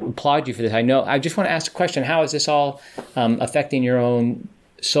just applaud you for this. I just want to ask a question. How is this all affecting your own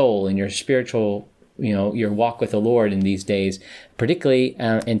soul and your spiritual, your walk with the Lord in these days, particularly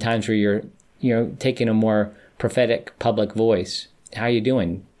in times where you're taking a more prophetic public voice? How are you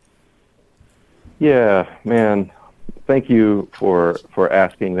doing? Yeah, man, thank you for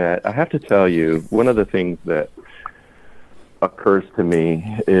asking that. I have to tell you, one of the things that occurs to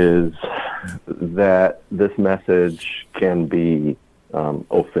me is that this message can be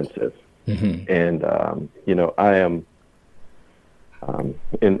offensive. Mm-hmm. And, I am,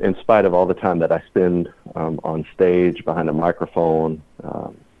 in spite of all the time that I spend on stage, behind a microphone,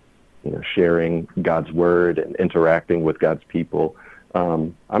 sharing God's word and interacting with God's people,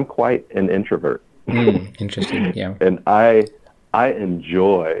 I'm quite an introvert. Interesting. Yeah. And I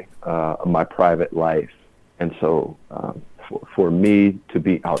enjoy my private life, and so for me to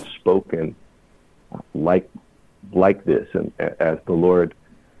be outspoken like this, and as the Lord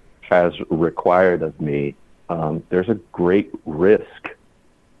has required of me, there's a great risk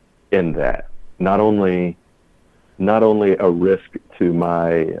in that. Not only a risk to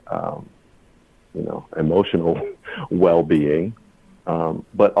my emotional well-being,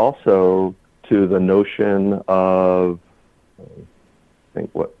 but also to the notion of, I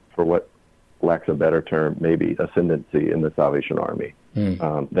think for what lacks a better term, maybe ascendancy in the Salvation Army.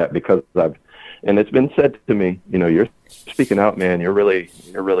 That because and it's been said to me, you're speaking out, man, you're really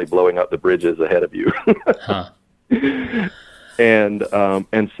blowing up the bridges ahead of you. Huh.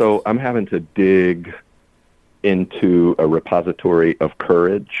 And so I'm having to dig into a repository of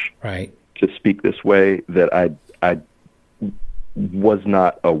courage, right, to speak this way that I was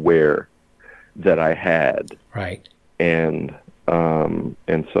not aware that I had. Right. And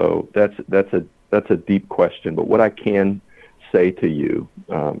so that's a deep question. But what I can say to you,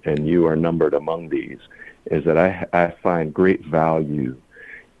 and you are numbered among these, is that I find great value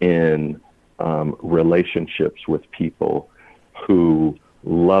in relationships with people who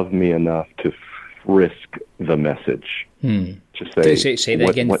love me enough to frisk the message. To say that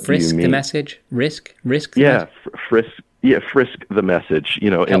again. Frisk the message. Risk. Yeah, frisk. Yeah, frisk the message.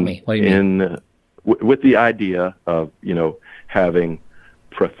 Help me. What do you mean? With the idea of having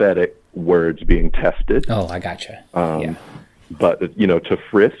prophetic words being tested. Oh, I gotcha. Yeah. But to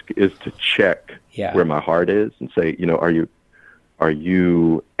frisk is to check where my heart is and say, are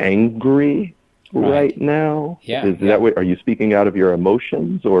you angry right now? Yeah. Is that way? Are you speaking out of your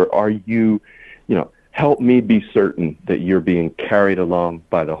emotions, or are you, help me be certain that you're being carried along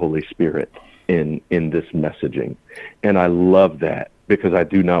by the Holy Spirit in this messaging. And I love that, because I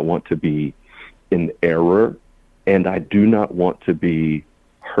do not want to be in error, and I do not want to be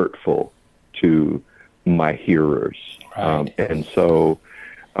hurtful to my hearers. Right. And so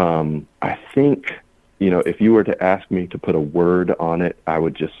I think, if you were to ask me to put a word on it, I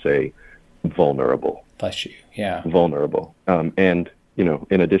would just say vulnerable. Bless you. Yeah. Vulnerable. And,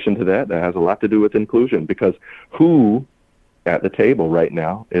 in addition to that has a lot to do with inclusion, because who at the table right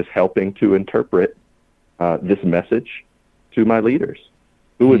now is helping to interpret this message to my leaders,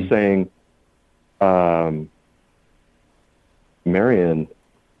 who was saying, Marion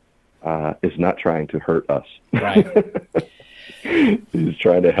is not trying to hurt us. Right. He's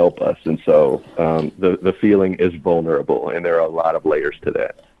trying to help us. And so the feeling is vulnerable, and there are a lot of layers to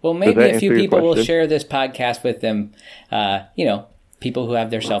that. Well, maybe a few people will share this podcast with them. People who have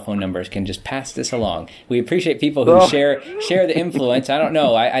their cell phone numbers can just pass this along. We appreciate people who share the influence. I don't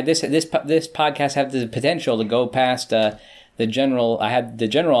know. This podcast has the potential to go past the general. I had the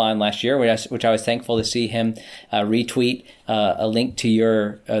general on last year, which I was thankful to see him retweet a link to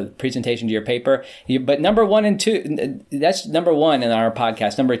your presentation to your paper. But number 1 and 2, that's number 1 in our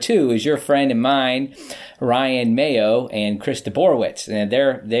podcast. Number 2 is your friend and mine, Ryan Mayo and Chris DeBorowitz, and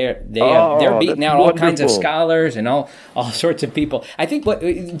they're beating out all kinds of scholars and all sorts of people. I think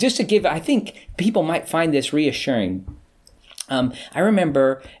I think people might find this reassuring. I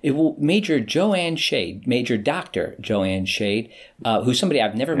remember Major Dr. Joanne Shade, who's somebody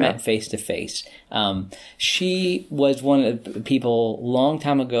I've never met face to face. She was one of the people long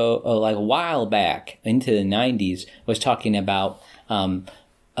time ago, like a while back into the 90s, was talking about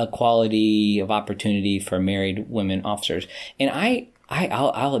equality of opportunity for married women officers. And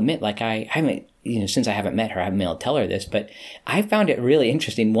I'll admit, like I haven't, since I haven't met her, I haven't been able to tell her this, but I found it really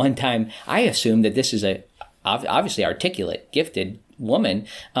interesting. One time I assumed that this is a obviously articulate, gifted woman,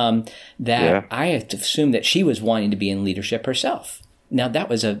 that I assumed that she was wanting to be in leadership herself. Now that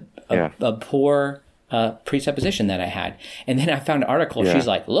was a poor presupposition that I had. And then I found an article. She's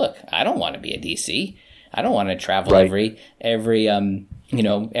like, look, I don't want to be a DC. I don't want to travel every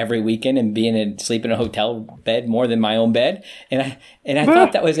weekend and sleep in a hotel bed more than my own bed. And I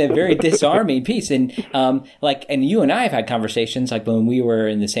thought that was a very disarming piece. And and you and I have had conversations, like when we were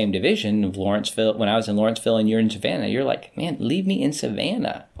in the same division of Lawrenceville, when I was in Lawrenceville and you're in Savannah, you're like, man, leave me in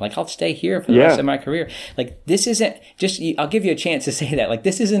Savannah. Like, I'll stay here for the rest of my career. Like, this isn't just, I'll give you a chance to say that. Like,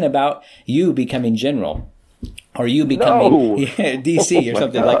 this isn't about you becoming general. Or you becoming DC or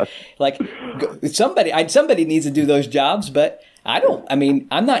something. Like somebody needs to do those jobs, but I'm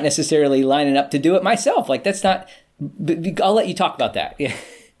not necessarily lining up to do it myself. Like, that's not, I'll let you talk about that.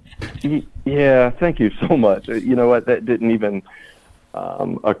 Yeah, thank you so much. You know what, that didn't even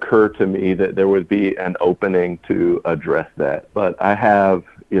occur to me that there would be an opening to address that. But I have,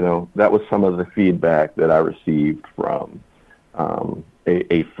 that was some of the feedback that I received from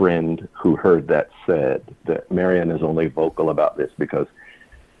a friend who heard that said that Marion is only vocal about this because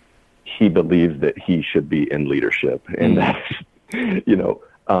he believes that he should be in leadership. And that's,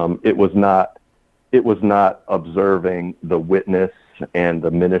 it was not observing the witness and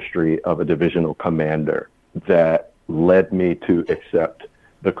the ministry of a divisional commander that led me to accept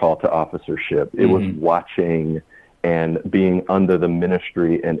the call to officership. It was watching and being under the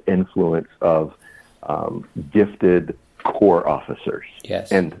ministry and influence of gifted corps officers.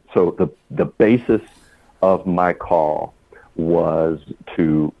 Yes. And so the basis of my call was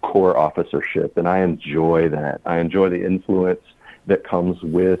to corps officership, and I enjoy that. I enjoy the influence that comes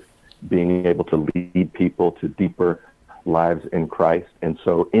with being able to lead people to deeper lives in Christ. And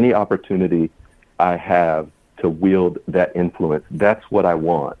so any opportunity I have to wield that influence, that's what I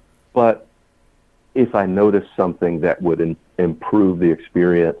want. But if I notice something that would improve the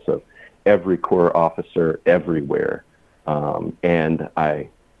experience of every corps officer everywhere, and I,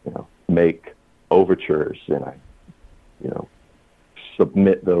 make overtures and I,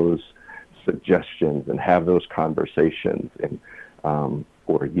 submit those suggestions and have those conversations, and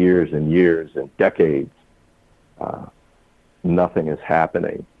for years and years and decades, nothing is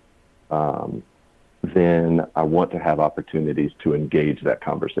happening, then I want to have opportunities to engage that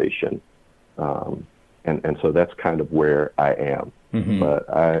conversation. And so that's kind of where I am. But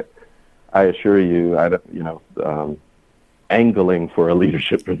I assure you, angling for a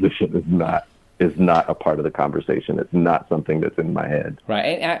leadership position is not a part of the conversation. It's not something that's in my head. Right.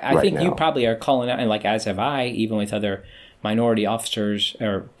 And I think now, you probably are calling out, and like, as have I, even with other minority officers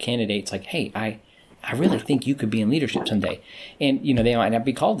or candidates, like, hey, I really think you could be in leadership someday. And, they might not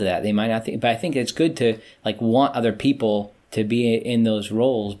be called to that. They might not think, but I think it's good to want other people to be in those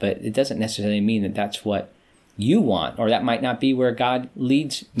roles, but it doesn't necessarily mean that that's what you want, or that might not be where God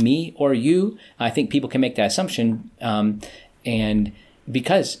leads me or you. I think people can make that assumption, and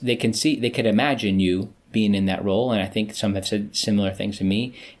because they could imagine you being in that role, and I think some have said similar things to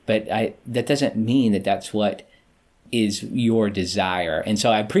me, but that doesn't mean that that's what is your desire. And so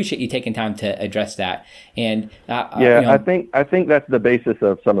I appreciate you taking time to address that. And I think that's the basis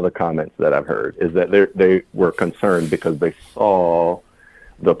of some of the comments that I've heard, is that they were concerned because they saw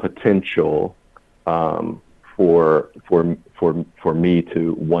the potential for me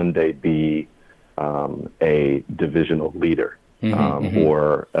to one day be a divisional leader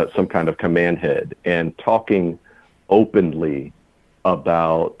or some kind of command head, and talking openly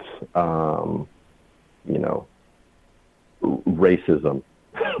about, racism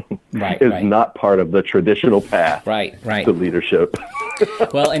is not part of the traditional path to leadership.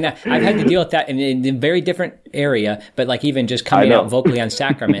 Well, and I've had to deal with that in a very different area, but like even just coming out vocally on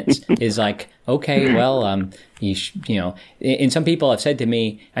sacraments is like, okay, well, and some people have said to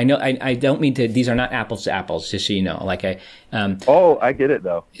me, I don't mean to, these are not apples to apples, just so you know, like I get it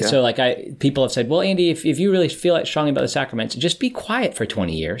though. Yeah. So like people have said, well, Andy, if you really feel that strongly about the sacraments, just be quiet for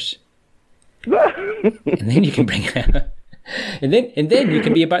 20 years. And then you can bring it up. And then you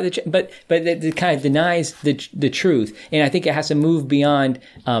can be about but it kind of denies the truth, and I think it has to move beyond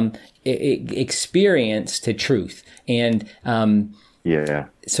experience to truth, and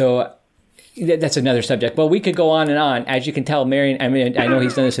so that's another subject. Well, we could go on and on. As you can tell, Marion, I mean, I know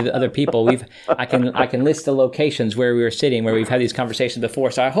he's done this with other people. I can list the locations where we were sitting, where we've had these conversations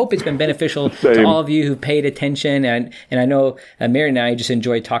before. So I hope it's been beneficial to all of you who paid attention. And I know Marion and I just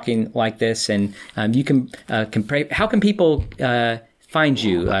enjoy talking like this. And you can pray. How can people find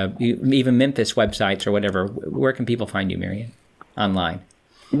you? Even Memphis websites or whatever. Where can people find you, Marion, online?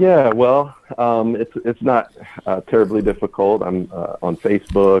 Yeah, well, it's not terribly difficult. I'm on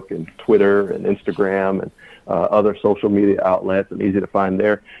Facebook and Twitter and Instagram and other social media outlets. I'm easy to find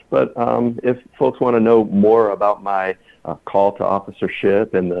there. But if folks want to know more about my call to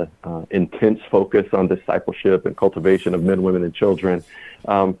officership and the intense focus on discipleship and cultivation of men, women, and children,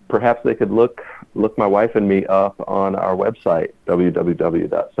 perhaps they could look my wife and me up on our website,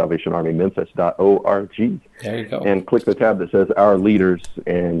 www.salvationarmymemphis.org. There you go. And click the tab that says Our Leaders,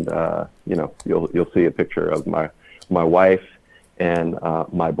 and you'll see a picture of my wife and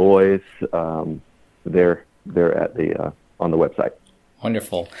my boys. They're at on the website.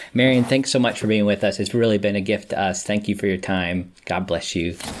 Wonderful. Marion, thanks so much for being with us. It's really been a gift to us. Thank you for your time. God bless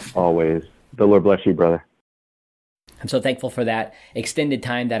you. Always. The Lord bless you, brother. I'm so thankful for that extended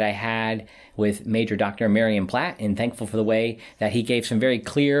time that I had with Major Dr. Marion Platt, and thankful for the way that he gave some very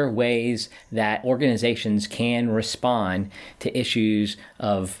clear ways that organizations can respond to issues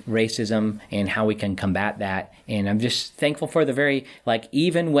of racism and how we can combat that. And I'm just thankful for the very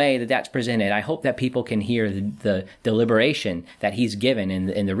even way that that's presented. I hope that people can hear the deliberation that he's given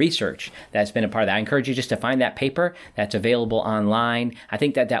in the research that's been a part of that. I encourage you just to find that paper that's available online. I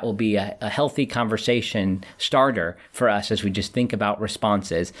think that will be a healthy conversation starter for us as we just think about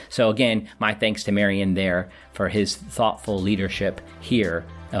responses. So again, my thanks to Marion there for his thoughtful leadership here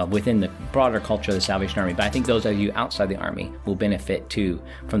within the broader culture of the Salvation Army. But I think those of you outside the Army will benefit too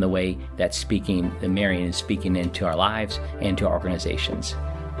from the way that Marion is speaking into our lives and to our organizations.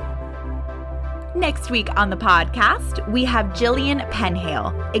 Next week on the podcast, we have Jillian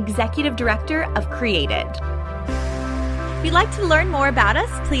Penhale, Executive Director of Created. If you'd like to learn more about us,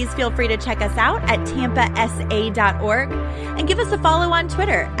 please feel free to check us out at tampasa.org and give us a follow on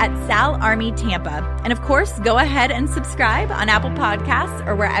Twitter at SalArmyTampa. And of course, go ahead and subscribe on Apple Podcasts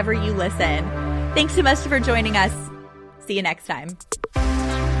or wherever you listen. Thanks so much for joining us. See you next time.